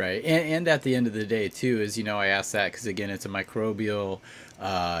 Right. And at the end of the day, too, is, I ask that because, again, it's a microbial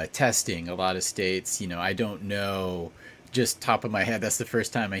testing. A lot of states, I don't know, just top of my head, that's the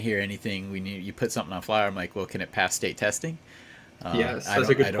first time I hear anything. You put something on flower, I'm like, well, can it pass state testing? Yes, that's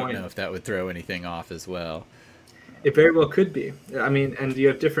a good point. I don't know if that would throw anything off as well. It very well could be. I mean, and you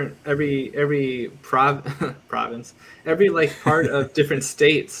have different every province, every like part of different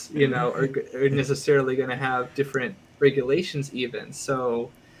states, are necessarily going to have different regulations even. So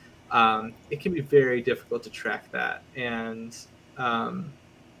it can be very difficult to track that, and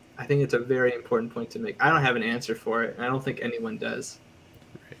I think it's a very important point to make. I don't have an answer for it, and I don't think anyone does.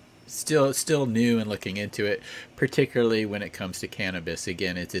 Still new and looking into it, particularly when it comes to cannabis.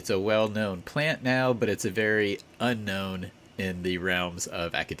 Again, it's a well-known plant now, but it's a very unknown in the realms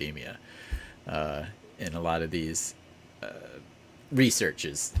of academia. In a lot of these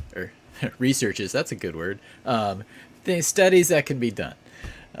researches, that's a good word. The studies that can be done.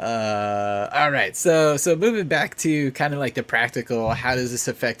 All right, so moving back to kind of like the practical, how does this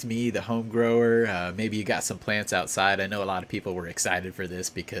affect me, the home grower? Maybe you got some plants outside. I know a lot of people were excited for this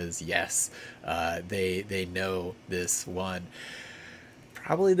because yes, they know this one.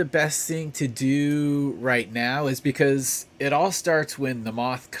 Probably the best thing to do right now is because it all starts when the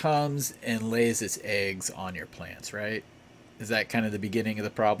moth comes and lays its eggs on your plants, right? Is that kind of the beginning of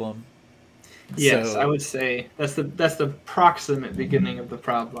the problem? Yes, I would say that's the proximate beginning of the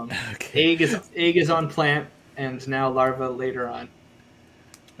problem. Okay. Egg is on plant, and now larva later on.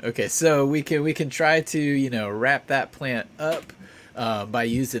 Okay, so we can try to wrap that plant up by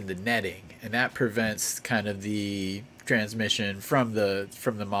using the netting, and that prevents kind of the transmission from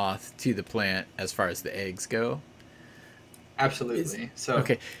the moth to the plant as far as the eggs go. Absolutely.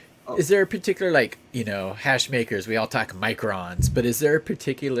 Okay. Is there a particular, hash makers, we all talk microns, but is there a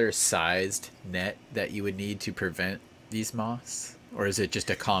particular sized net that you would need to prevent these moths? Or is it just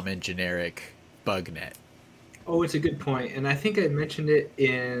a common generic bug net? Oh, it's a good point. And I think I mentioned it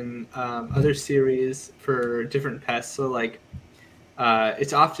in other series for different pests. So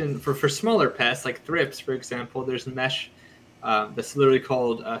it's often for smaller pests, like thrips, for example, there's mesh that's literally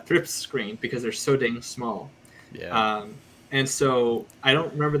called thrips screen because they're so dang small. Yeah. And so I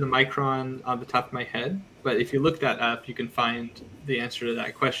don't remember the micron on the top of my head, but if you look that up, you can find the answer to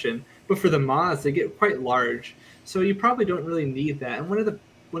that question. But for the moths, they get quite large, so you probably don't really need that. And one of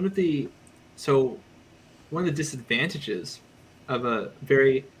the disadvantages of a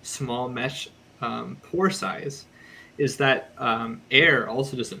very small mesh pore size is that air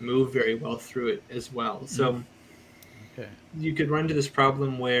also doesn't move very well through it as well. So you could run into this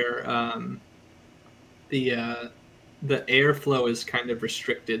problem where the airflow is kind of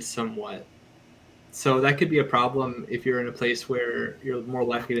restricted somewhat. So that could be a problem if you're in a place where you're more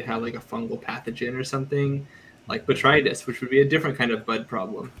likely to have like a fungal pathogen or something like botrytis, which would be a different kind of bud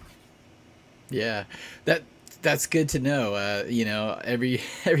problem. Yeah, that's good to know. You know,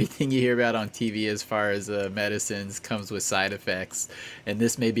 everything you hear about on TV as far as medicines comes with side effects, and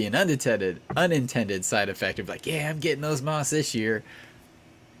this may be an unintended side effect of like, yeah, I'm getting those moths this year.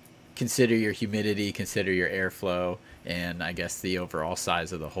 Consider your humidity, consider your airflow, and I guess the overall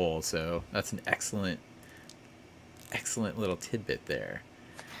size of the hole. So that's an excellent little tidbit there.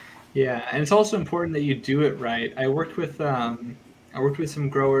 Yeah, and it's also important that you do it right. I worked with some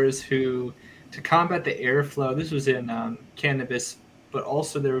growers who, to combat the airflow, this was in cannabis, but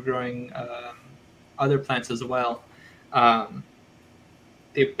also they were growing other plants as well.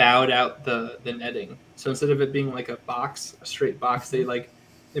 They bowed out the netting. So instead of it being like a straight box,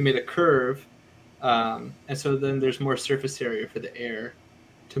 they made a curve, and so then there's more surface area for the air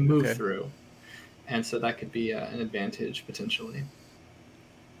to move through, and so that could be an advantage potentially.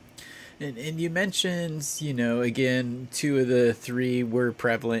 And you mentioned, you know, again, 2 of the 3 were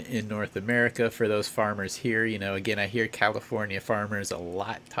prevalent in North America for those farmers here. You know, again, I hear California farmers a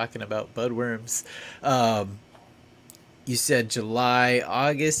lot talking about budworms. You said July,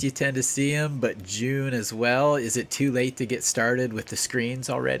 August, you tend to see them, but June as well. Is it too late to get started with the screens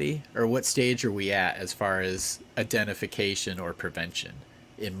already? Or what stage are we at as far as identification or prevention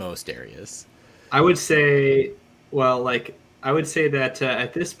in most areas? I would say, I would say that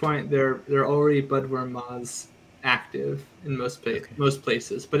at this point there are already budworm moths active in most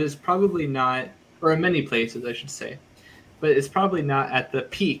places, but it's probably not, or in many places I should say, but it's probably not at the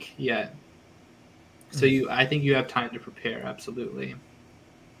peak yet. So I think you have time to prepare, absolutely.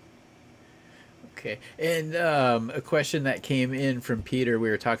 Okay, and a question that came in from Peter, we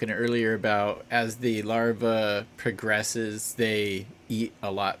were talking earlier about as the larva progresses, they eat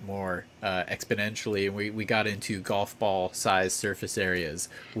a lot more exponentially, and we got into golf ball size surface areas.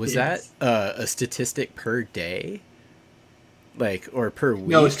 Was that a statistic per day? Like, or per week?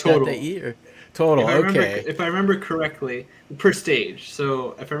 No, it's total. That they eat, or total, if I remember correctly, per stage.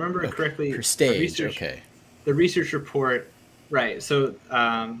 So if I remember correctly, per stage, the research report, right. So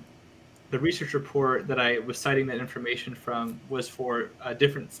the research report that I was citing that information from was for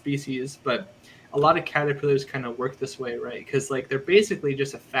different species, but a lot of caterpillars kind of work this way, right? Because like they're basically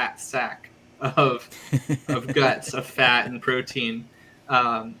just a fat sack of guts, of fat and protein,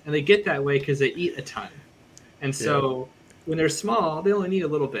 and they get that way because they eat a ton. And so when they're small, they only need a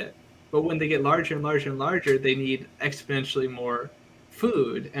little bit, but when they get larger and larger and larger, they need exponentially more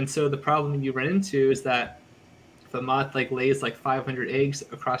food. And so the problem you run into is that if a moth lays 500 eggs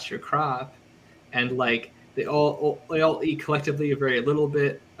across your crop, and they all eat collectively a very little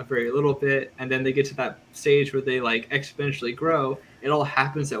bit, and then they get to that stage where they exponentially grow, it all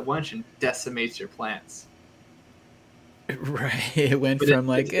happens at once and decimates your plants. Right. It went from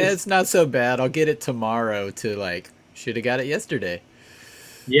it's not so bad, I'll get it tomorrow, to should have got it yesterday.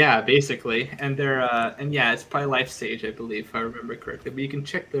 Yeah, basically. And they're and yeah, it's probably life stage, I believe, if I remember correctly. But you can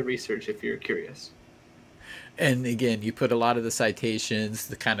check the research if you're curious. And again, you put a lot of the citations,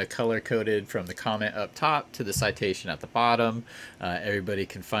 the kind of color-coded from the comment up top to the citation at the bottom. Everybody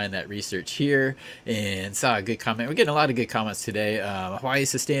can find that research here. And saw a good comment. We're getting a lot of good comments today. Hawaii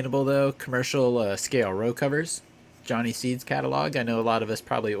Sustainable, though, commercial scale row covers. Johnny Seeds catalog. I know a lot of us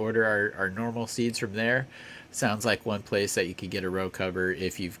probably order our normal seeds from there. Sounds like one place that you could get a row cover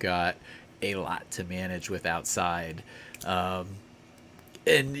if you've got a lot to manage with outside.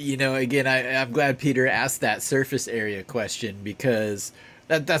 And, you know, again, I'm glad Peter asked that surface area question, because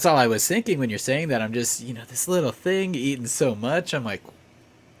that's all I was thinking when you're saying that. I'm just, this little thing eating so much. I'm like,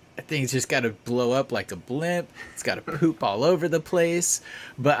 that thing's just got to blow up like a blimp. It's got to poop all over the place.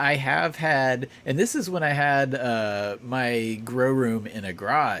 But I have had, and this is when I had my grow room in a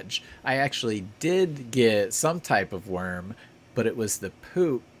garage, I actually did get some type of worm, but it was the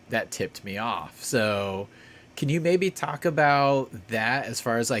poop that tipped me off. So can you maybe talk about that as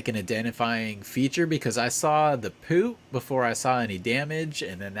far as an identifying feature? Because I saw the poop before I saw any damage,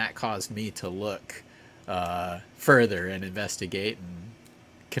 and then that caused me to look further and investigate and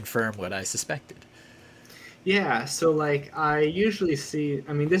confirm what I suspected. Yeah, so I usually see,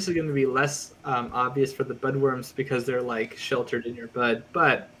 I mean, this is going to be less obvious for the budworms because they're sheltered in your bud,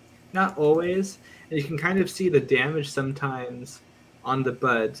 but not always. And you can kind of see the damage sometimes on the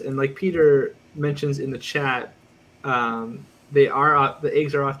buds. And like Peter mentions in the chat, the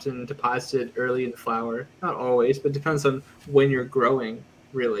eggs are often deposited early in the flower. Not always, but depends on when you're growing,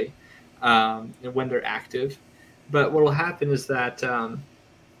 really, and when they're active. But what will happen is that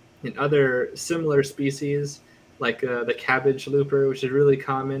in other similar species, like the cabbage looper, which is really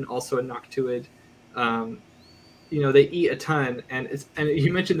common, also a noctuid, you know, they eat a ton, and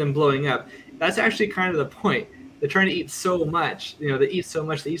you mentioned them blowing up. That's actually kind of the point. They're trying to eat so much, you know, they eat so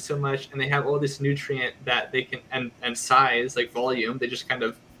much, and they have all this nutrient that they can, and size, like volume, they just kind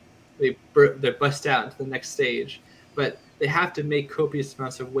of, they bust out into the next stage. But they have to make copious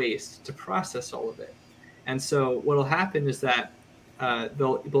amounts of waste to process all of it. And so what will happen is that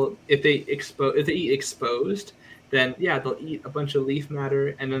if they eat exposed, then yeah, they'll eat a bunch of leaf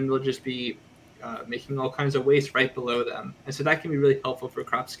matter, and then they'll just be making all kinds of waste right below them. And so that can be really helpful for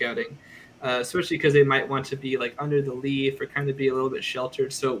crop scouting, especially because they might want to be like under the leaf or kind of be a little bit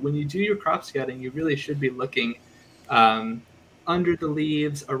sheltered. So when you do your crop scouting, you really should be looking under the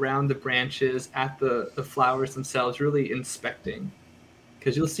leaves, around the branches, at the flowers themselves, really inspecting,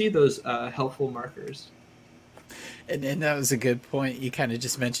 because you'll see those helpful markers. And that was a good point. You kind of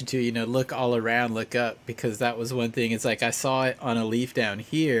just mentioned too, you know, look all around, look up, because that was one thing. It's like I saw it on a leaf down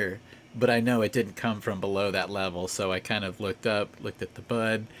here, but I know it didn't come from below that level. So I kind of looked up, looked at the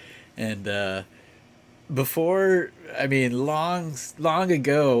bud, and before, I mean, long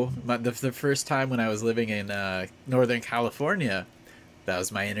ago, the first time when I was living in Northern California, that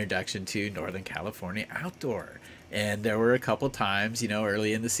was my introduction to Northern California outdoor. And there were a couple times, you know,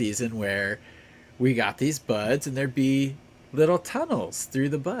 early in the season where we got these buds and there'd be little tunnels through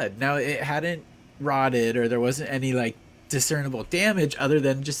the bud. Now, it hadn't rotted or there wasn't any like discernible damage other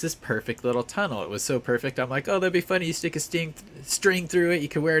than just this perfect little tunnel. It was so perfect. I'm like, oh, that'd be funny. You stick a string through it. You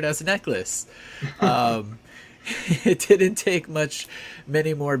could wear it as a necklace. It didn't take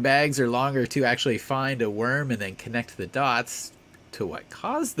many more bags or longer to actually find a worm and then connect the dots to what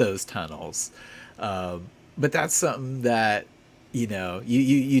caused those tunnels. But that's something that, you know,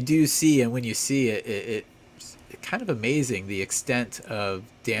 you do see, and when you see it, it's kind of amazing the extent of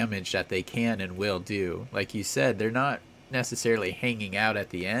damage that they can and will do. Like you said, they're not necessarily hanging out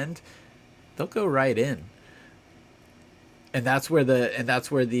at the end; they'll go right in, and that's where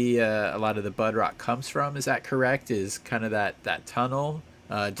the a lot of the bud rot comes from. Is that correct? Is kind of that tunnel?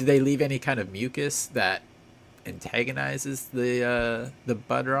 Do they leave any kind of mucus that antagonizes the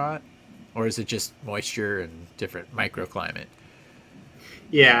bud rot, or is it just moisture and different microclimate?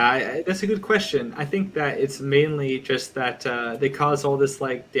 Yeah, that's a good question. I think that it's mainly just that they cause all this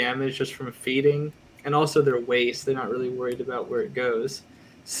like damage just from feeding, and also their waste. They're not really worried about where it goes.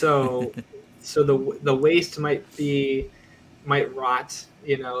 So, the waste might rot.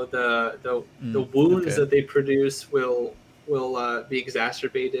 You know, the wounds that they produce will be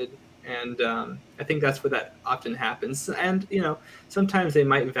exacerbated, and I think that's where that often happens. And you know, sometimes they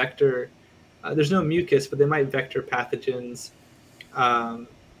might vector. There's no mucus, but they might vector pathogens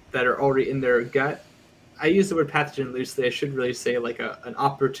that are already in their gut. I use the word pathogen loosely. I should really say like an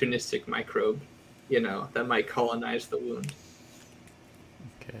opportunistic microbe, you know, that might colonize the wound.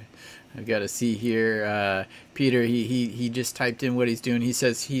 Okay, I've got to see here. Peter, he just typed in what he's doing. He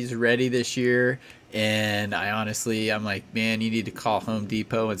says he's ready this year, and I'm like, man, you need to call Home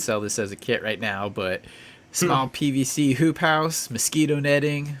Depot and sell this as a kit right now. But small PVC hoop house, mosquito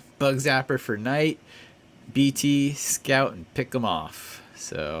netting, bug zapper for night, BT, scout, and pick them off.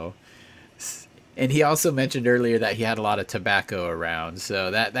 So, and he also mentioned earlier that he had a lot of tobacco around,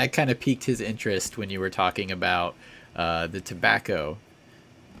 so that kind of piqued his interest when you were talking about the tobacco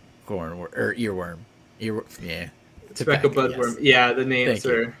corn or earworm. Yeah, tobacco budworm. Yes. Yeah, the names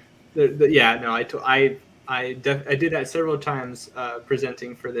are. Yeah, no, I did that several times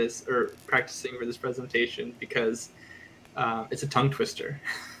presenting for this or practicing for this presentation because it's a tongue twister.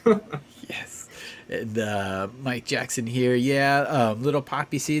 Yes. And Mike Jackson here, yeah, little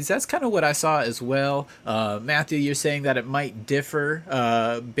poppy seeds. That's kind of what I saw as well. Matthew, you're saying that it might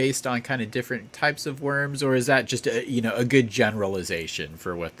differ based on kind of different types of worms, or is that just a good generalization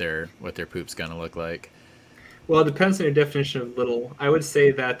for what their poop's gonna look like? Well, it depends on your definition of little. I would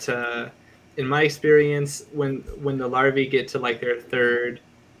say that in my experience, when the larvae get to like their third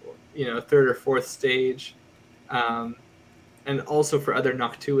or fourth stage, and also for other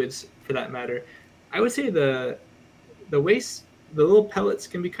noctuids for that matter, I would say the waste, the little pellets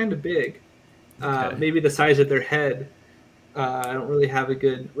can be kind of big, maybe the size of their head. I don't really have a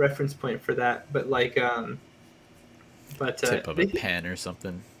good reference point for that, but like, tip of a pen or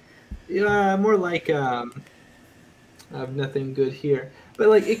something. Yeah, more like I have nothing good here, but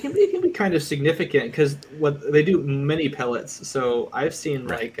like it can be kind of significant because what they do many pellets. So I've seen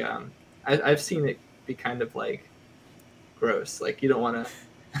like I've seen it be kind of like gross. Like you don't want to.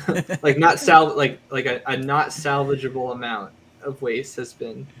 Like not like a not salvageable amount of waste has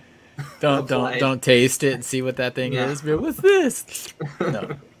been don't taste it and see what that thing is. But what's this?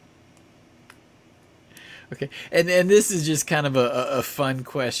 No. Okay, and this is just kind of a fun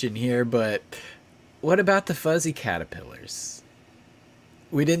question here, but What about the fuzzy caterpillars?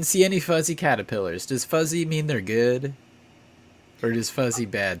 We didn't see any fuzzy caterpillars. Does fuzzy mean they're good? Or does fuzzy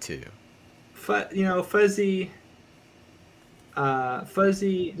bad too? Fuzzy.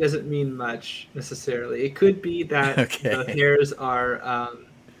 Fuzzy doesn't mean much necessarily. It could be that the Okay. hairs are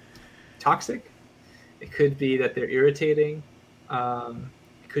toxic. It could be that they're irritating.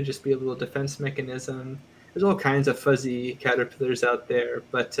 It could just be a little defense mechanism. There's all kinds of fuzzy caterpillars out there,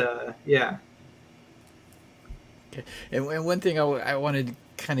 but yeah. Okay. And one thing I wanted to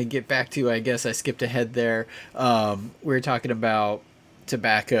kind of get back to, I guess I skipped ahead there. We were talking about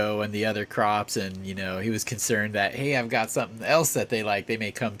tobacco and the other crops, and he was concerned that, hey, I've got something else that they like, they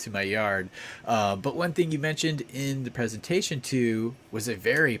may come to my yard. But one thing you mentioned in the presentation too was a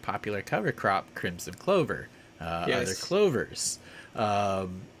very popular cover crop, crimson clover, Yes. other clovers.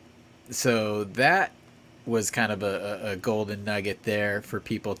 So that was kind of a golden nugget there for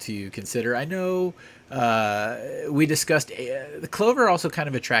people to consider. I know we discussed the clover also kind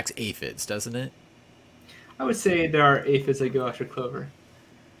of attracts aphids, doesn't it? I would say there are aphids that go after clover.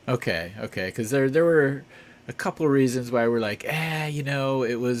 Okay, because there were a couple of reasons why we're like,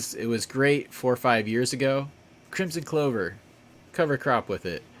 it was great 4 or 5 years ago, crimson clover, cover crop with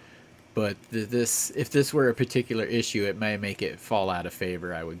it, but if this were a particular issue, it might make it fall out of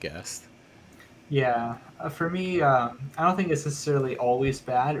favor, I would guess. Yeah, for me, I don't think it's necessarily always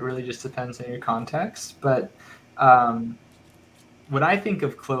bad. It really just depends on your context. But when I think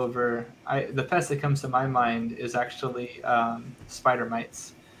of clover, the pest that comes to my mind is actually spider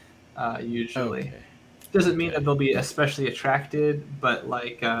mites. Usually, Okay. doesn't mean that they'll be especially attracted, but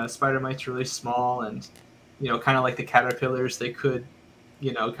like spider mites are really small, and kind of like the caterpillars, they could,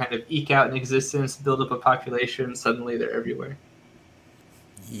 kind of eke out an existence, build up a population. Suddenly, they're everywhere.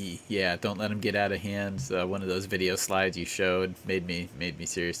 Yeah, don't let them get out of hand. One of those video slides you showed made me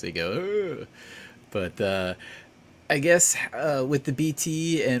seriously go. Ugh. But I guess with the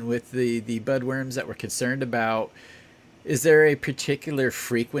BT and with the budworms that we're concerned about, is there a particular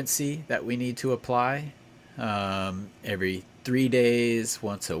frequency that we need to apply? Every 3 days,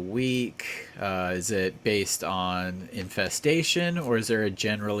 once a week? Is it based on infestation, or is there a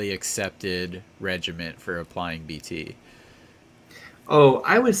generally accepted regimen for applying BT? Oh,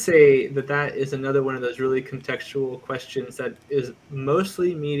 I would say that is another one of those really contextual questions that is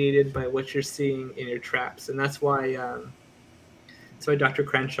mostly mediated by what you're seeing in your traps, and that's why Dr.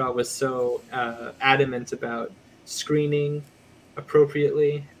 Crenshaw was so adamant about screening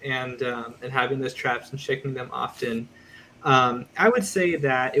appropriately and having those traps and checking them often. I would say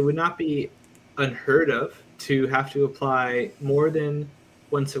that it would not be unheard of to have to apply more than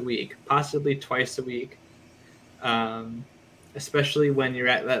once a week, possibly twice a week. Especially when you're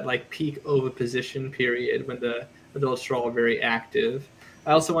at that like peak oviposition period when the adults are all very active.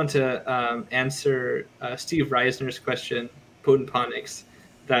 I also want to answer Steve Reisner's question, potent ponics,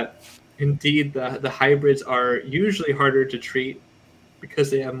 that indeed the hybrids are usually harder to treat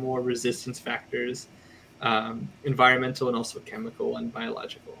because they have more resistance factors, environmental and also chemical and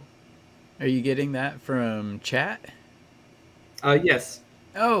biological. Are you getting that from chat? Yes.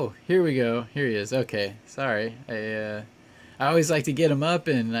 Oh, here we go. Here he is. Okay, sorry. I always like to get him up,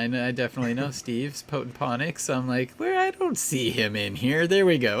 and I definitely know Steve's potent ponics. So I'm like, where I don't see him in here. There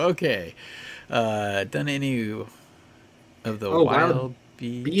we go. Okay. Done any of the wild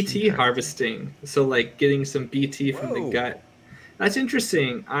BT harvesting? So like getting some BT from the gut. That's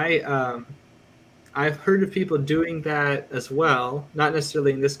interesting. I've heard of people doing that as well. Not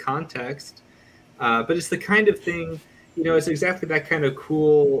necessarily in this context, but it's the kind of thing. It's exactly that kind of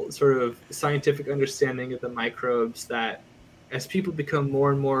cool sort of scientific understanding of the microbes that, as people become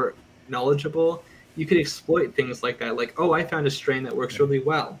more and more knowledgeable, you could exploit things like that. Like, oh, I found a strain that works really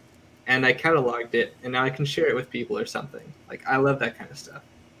well, and I cataloged it, and now I can share it with people or something. Like, I love that kind of stuff.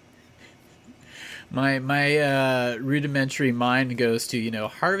 My rudimentary mind goes to,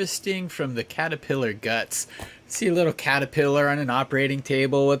 harvesting from the caterpillar guts. See a little caterpillar on an operating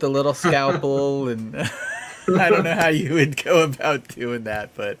table with a little scalpel, and I don't know how you would go about doing that,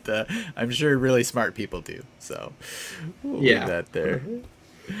 but I'm sure really smart people do. So we'll leave that there.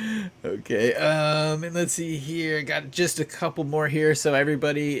 Okay, and let's see here. Got just a couple more here. So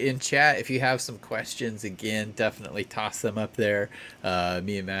everybody in chat, if you have some questions, again, definitely toss them up there.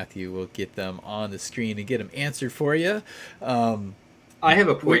 Me and Matthew will get them on the screen and get them answered for you. I have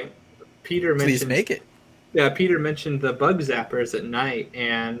a point. Peter mentioned. Please make it. Yeah, Peter mentioned the bug zappers at night,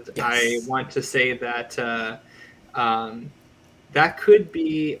 and Yes. I want to say that that could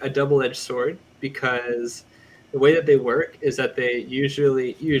be a double-edged sword, because the way that they work is that they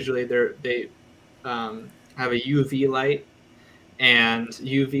usually they have a UV light, and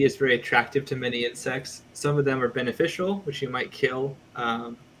UV is very attractive to many insects. Some of them are beneficial, which you might kill,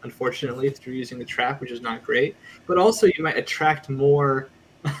 unfortunately, through using the trap, which is not great. But also, you might attract more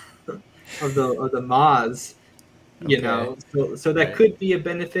of the moths. You know, so that could be a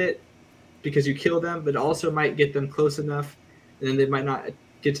benefit because you kill them, but also might get them close enough, and then they might not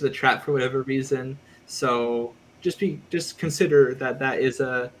get to the trap for whatever reason. So just consider that is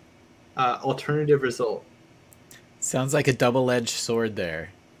a alternative result. Sounds like a double-edged sword there.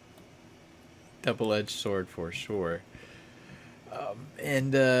 Double-edged sword for sure.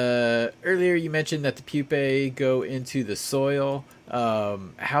 And earlier you mentioned that the pupae go into the soil.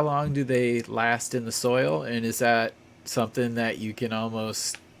 How long do they last in the soil? And is that something that you can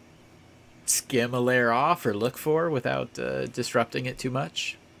almost skim a layer off or look for without disrupting it too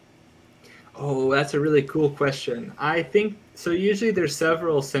much? Oh, that's a really cool question. I think so. Usually, there's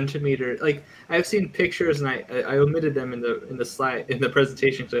several centimeters. Like I've seen pictures, and I omitted them in the slide in the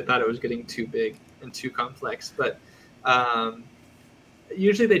presentation because I thought it was getting too big and too complex. But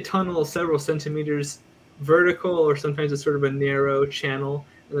usually, they tunnel several centimeters vertical, or sometimes it's sort of a narrow channel,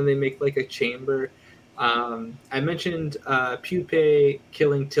 and then they make like a chamber. I mentioned pupae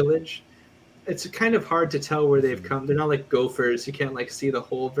killing tillage. It's kind of hard to tell where they've come. They're not like gophers. You can't like see the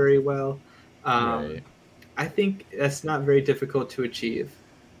hole very well. Right. I think that's not very difficult to achieve.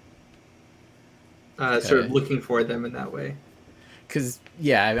 Sort of looking for them in that way. Because,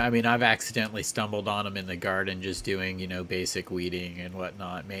 yeah, I mean, I've accidentally stumbled on them in the garden just doing, you know, basic weeding and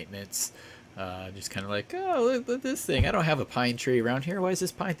whatnot, maintenance. Just kind of like, oh, look at this thing. I don't have a pine tree around here. Why is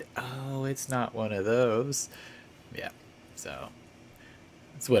this pine? Oh, it's not one of those. Yeah, so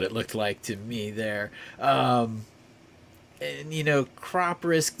that's what it looked like to me there. And, you know, crop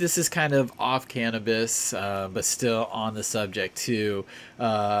risk, this is kind of off cannabis, but still on the subject too.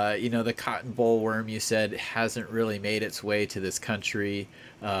 You know, the cotton bollworm, you said, hasn't really made its way to this country.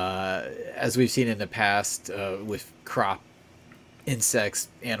 As we've seen in the past with crop insects,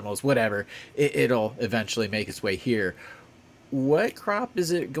 animals, whatever, it'll eventually make its way here. What crop is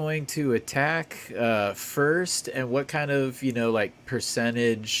it going to attack first? And what kind of, you know, like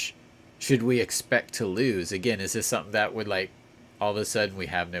percentage should we expect to lose? Again, is this something that would like all of a sudden we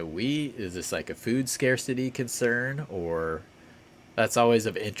have no wheat? Is this like a food scarcity concern? Or that's always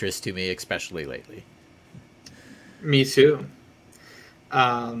of interest to me, especially lately. Me too.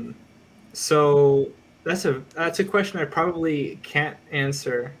 So that's a question I probably can't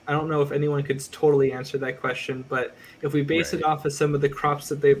answer. I don't know if anyone could totally answer that question, but if we base it off of some of the crops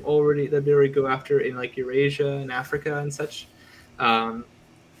that they already go after in like Eurasia and Africa and such,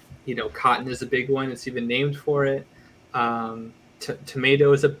 you know, cotton is a big one. It's even named for it.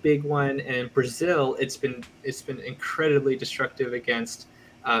 Tomato is a big one, and in Brazil, it's been incredibly destructive against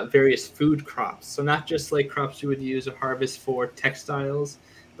various food crops. So not just like crops you would use or harvest for textiles,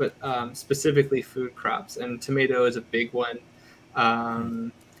 but specifically food crops. And tomato is a big one.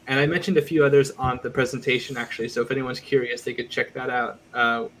 And I mentioned a few others on the presentation actually. So if anyone's curious, they could check that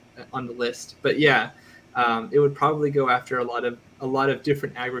out on the list. But yeah, it would probably go after a lot of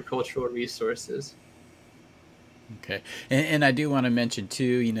different agricultural resources. Okay. And I do want to mention too,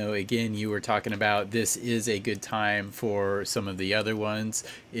 you know, again, you were talking about this is a good time for some of the other ones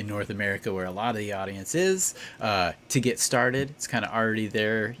in North America where a lot of the audience is to get started. It's kind of already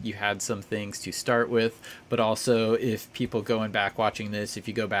there. You had some things to start with, but also if people going back watching this, if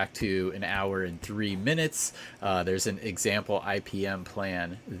you go back to 1 hour and 3 minutes, there's an example IPM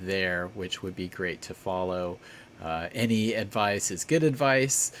plan there, which would be great to follow. Any advice is good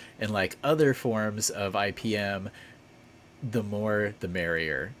advice, and like other forms of IPM, the more the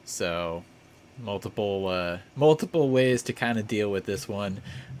merrier. So multiple ways to kind of deal with this one,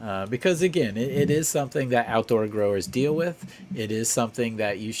 because again, it is something that outdoor growers deal with. It is something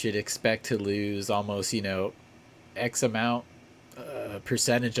that you should expect to lose almost, you know, X amount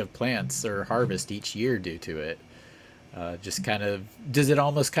percentage of plants or harvest each year due to it. Just kind of, does it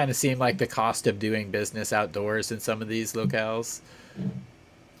almost kind of seem like the cost of doing business outdoors in some of these locales?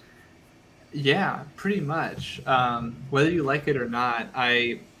 Yeah, pretty much. Whether you like it or not,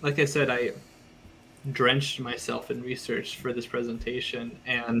 like I said, I drenched myself in research for this presentation,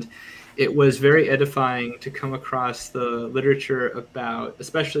 and it was very edifying to come across the literature about,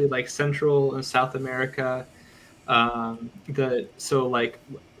 especially like Central and South America. So like,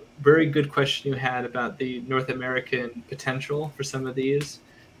 very good question you had about the North American potential for some of these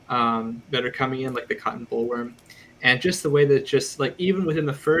that are coming in, like the cotton bollworm, and just the way that just like even within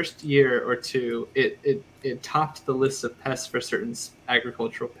the first year or two, it topped the list of pests for certain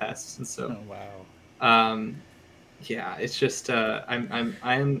agricultural pests. And so, oh, wow, yeah, it's just I'm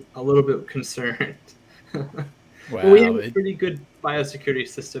a little bit concerned. Wow, But we have a pretty good biosecurity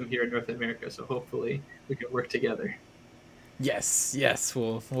system here in North America. So hopefully we can work together. Yes,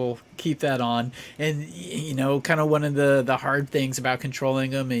 we'll keep that on. And you know, kind of one of the hard things about controlling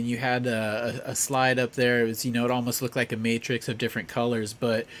them, and you had a slide up there. It was, you know, it almost looked like a matrix of different colors,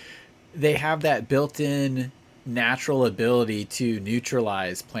 but they have that built-in natural ability to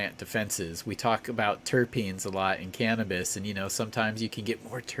neutralize plant defenses. We talk about terpenes a lot in cannabis, and you know, sometimes you can get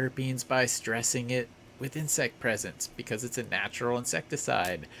more terpenes by stressing it with insect presence because it's a natural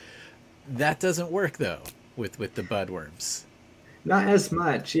insecticide. That doesn't work though with the budworms. Not as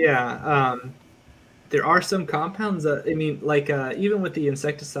much, yeah. There are some compounds that, I mean, like even with the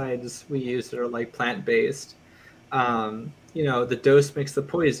insecticides we use that are like plant-based, you know, the dose makes the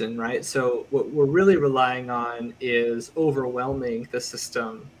poison, right? So what we're really relying on is overwhelming the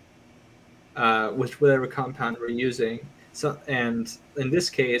system with whatever compound we're using. So, and in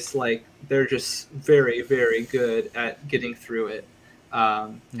this case, like they're just very, very good at getting through it.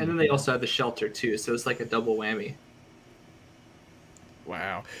 And then they also have the shelter too, so it's like a double whammy.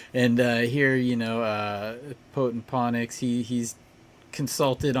 Wow. And here, you know, Potent Ponix, he's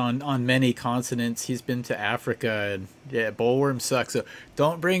consulted on many continents. He's been to Africa, and yeah, bollworm sucks. So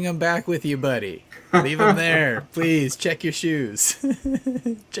don't bring him back with you, buddy. Leave him there. Please check your shoes.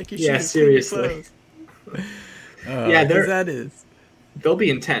 Check your shoes. Yeah, seriously. Yeah, that is. They'll be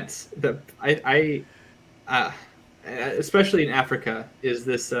intense. Especially in Africa, is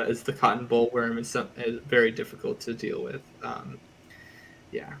the cotton bollworm is very difficult to deal with.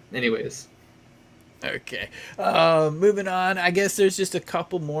 Yeah. Anyways. Okay. Moving on. I guess there's just a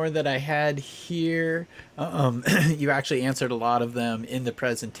couple more that I had here. You actually answered a lot of them in the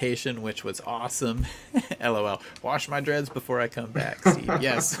presentation, which was awesome. LOL. Wash my dreads before I come back, Steve.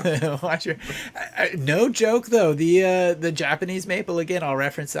 Yes. Wash your... no joke, though. The Japanese maple, again, I'll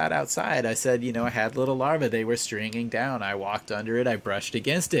reference that outside. I said, you know, I had little larvae. They were stringing down. I walked under it. I brushed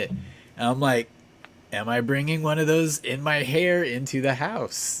against it. And I'm like, am I bringing one of those in my hair into the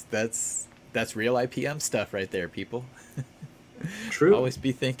house? That's real IPM stuff right there, people. True. Always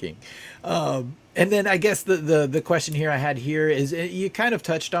be thinking. And then I guess the question here I had here is, you kind of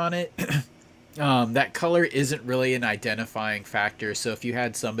touched on it. That color isn't really an identifying factor. So if you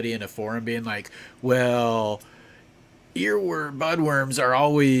had somebody in a forum being like, well, earworm budworms are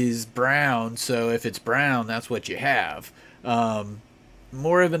always brown, so if it's brown, that's what you have.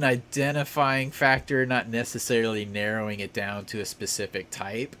 More of an identifying factor, not necessarily narrowing it down to a specific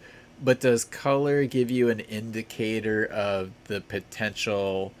type. But does color give you an indicator of the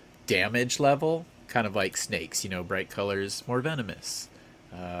potential damage level? Kind of like snakes, you know, bright colors, more venomous.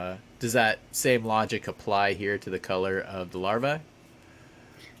 Does that same logic apply here to the color of the larvae?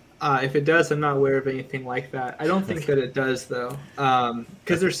 If it does, I'm not aware of anything like that. I don't think that it does, though,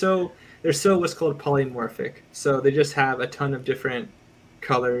 because they're so what's called polymorphic. So they just have a ton of different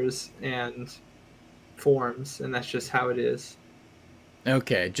colors and forms, and that's just how it is.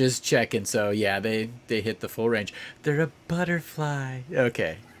 Okay, just checking. So yeah, they hit the full range. They're a butterfly.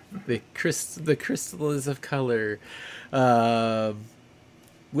 Okay, the crystals of color. Well,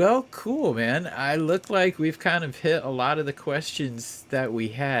 cool, man. I look like we've kind of hit a lot of the questions that we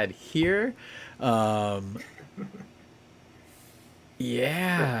had here.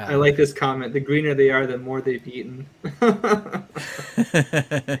 Yeah. I like this comment. The greener they are, the more they've eaten.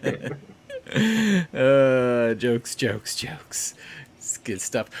 Jokes. It's good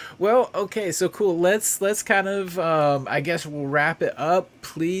stuff. Well, okay, so cool. Let's kind of, I guess we'll wrap it up.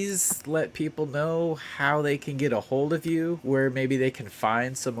 Please let people know how they can get a hold of you, where maybe they can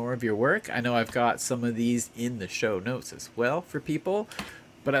find some more of your work. I know I've got some of these in the show notes as well for people,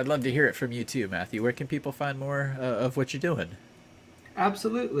 but I'd love to hear it from you too, Matthew. Where can people find more of what you're doing?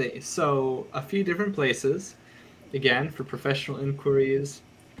 Absolutely. So a few different places. Again, for professional inquiries,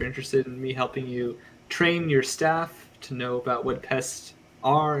 if you're interested in me helping you train your staff to know about what pests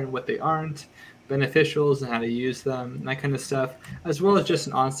are and what they aren't, beneficials and how to use them, and that kind of stuff, as well as just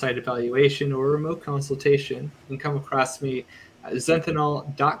an on-site evaluation or a remote consultation, you can come across me at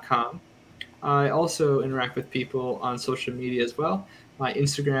zenthanol.com. I also interact with people on social media as well. My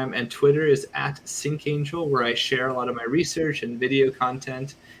Instagram and Twitter is @syncangel, where I share a lot of my research and video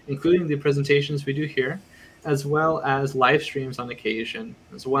content, including the presentations we do here, as well as live streams on occasion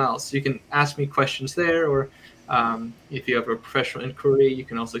as well. So you can ask me questions there, or if you have a professional inquiry, you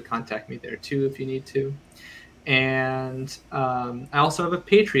can also contact me there too if you need to. And I also have a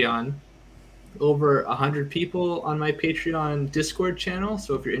Patreon. Over 100 people on my Patreon Discord channel.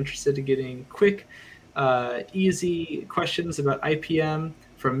 So if you're interested in getting quick, easy questions about IPM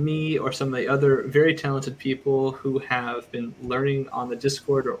from me or some of the other very talented people who have been learning on the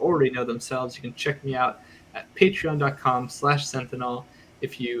Discord or already know themselves, you can check me out at patreon.com/Zenthanol.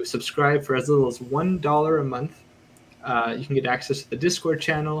 If you subscribe for as little as $1 a month, you can get access to the Discord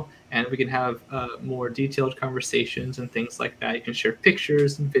channel, and we can have more detailed conversations and things like that. You can share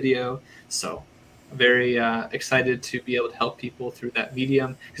pictures and video. So very excited to be able to help people through that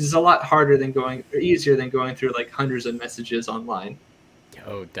medium, because it's a lot harder than easier than going through like hundreds of messages online.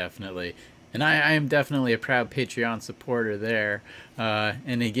 Oh, definitely. And I am definitely a proud Patreon supporter there.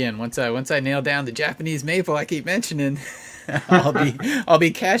 And again, once I nail down the Japanese maple I keep mentioning, I'll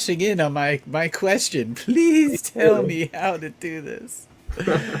be cashing in on my question. Please tell me how to do this.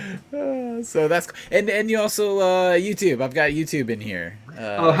 So that's, and you also YouTube. I've got YouTube in here.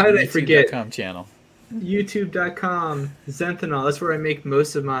 Oh, how did I forget? YouTube.com channel. YouTube.com Zenthanol. That's where I make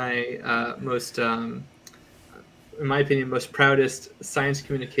most of my in my opinion, most proudest science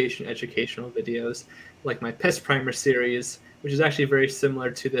communication educational videos, like my pest primer series, which is actually very similar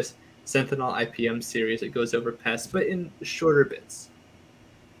to this Zenthanol IPM series. It goes over pests, but in shorter bits.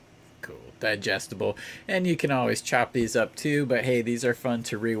 Cool, digestible, and you can always chop these up too. But hey, these are fun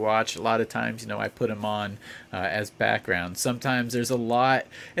to rewatch. A lot of times, I put them on as background. Sometimes there's a lot,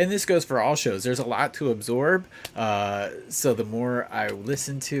 and this goes for all shows. There's a lot to absorb. So the more I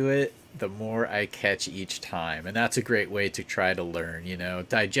listen to it, the more I catch each time, and that's a great way to try to learn.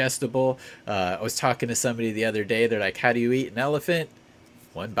 Digestible. I was talking to somebody the other day. They're like, "How do you eat an elephant?"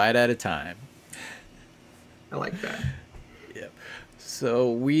 One bite at a time. I like that. Yep. So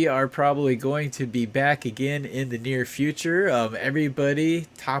we are probably going to be back again in the near future. Everybody,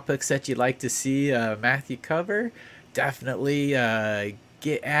 topics that you'd like to see Matthew cover, definitely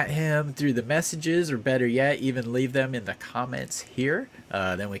get at him through the messages, or better yet, even leave them in the comments here.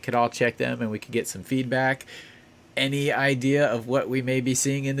 Then we could all check them and we could get some feedback. Any idea of what we may be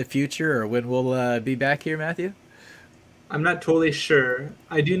seeing in the future, or when we'll be back here, Matthew? I'm not totally sure.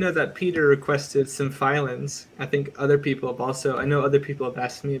 I do know that Peter requested some filings. I think other people have also, I know other people have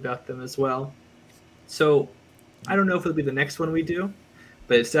asked me about them as well. So I don't know if it'll be the next one we do,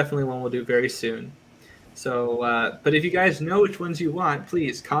 but it's definitely one we'll do very soon. So, but if you guys know which ones you want,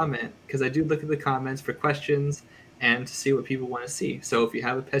 please comment, because I do look at the comments for questions and to see what people want to see. So if you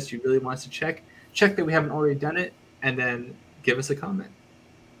have a pest you really want us to check that we haven't already done it, and then give us a comment.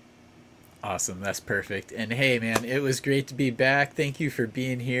 Awesome. That's perfect. And hey, man, it was great to be back. Thank you for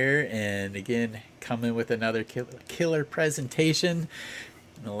being here. And again, coming with another killer presentation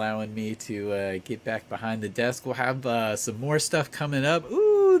and allowing me to get back behind the desk. We'll have some more stuff coming up.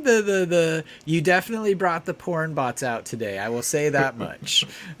 Ooh, you definitely brought the porn bots out today. I will say that much.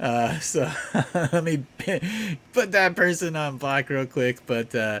 So let me put that person on block real quick.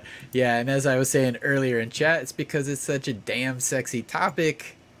 But yeah, and as I was saying earlier in chat, it's because it's such a damn sexy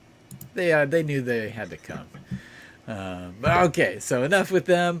topic. They knew they had to come. But okay, so enough with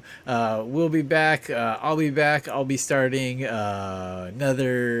them. We'll be back. I'll be back. I'll be starting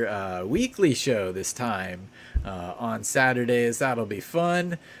another weekly show this time on Saturdays. That'll be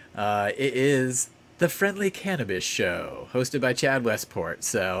fun. It is the Friendly Cannabis Show, hosted by Chad Westport.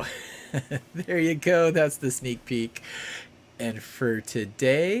 So there you go. That's the sneak peek. And for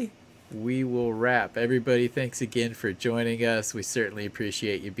today, we will wrap. Everybody, thanks again for joining us. We certainly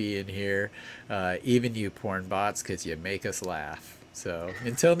appreciate you being here, even you porn bots, because you make us laugh. So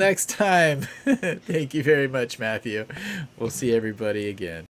until next time, thank you very much, Matthew. We'll see everybody again.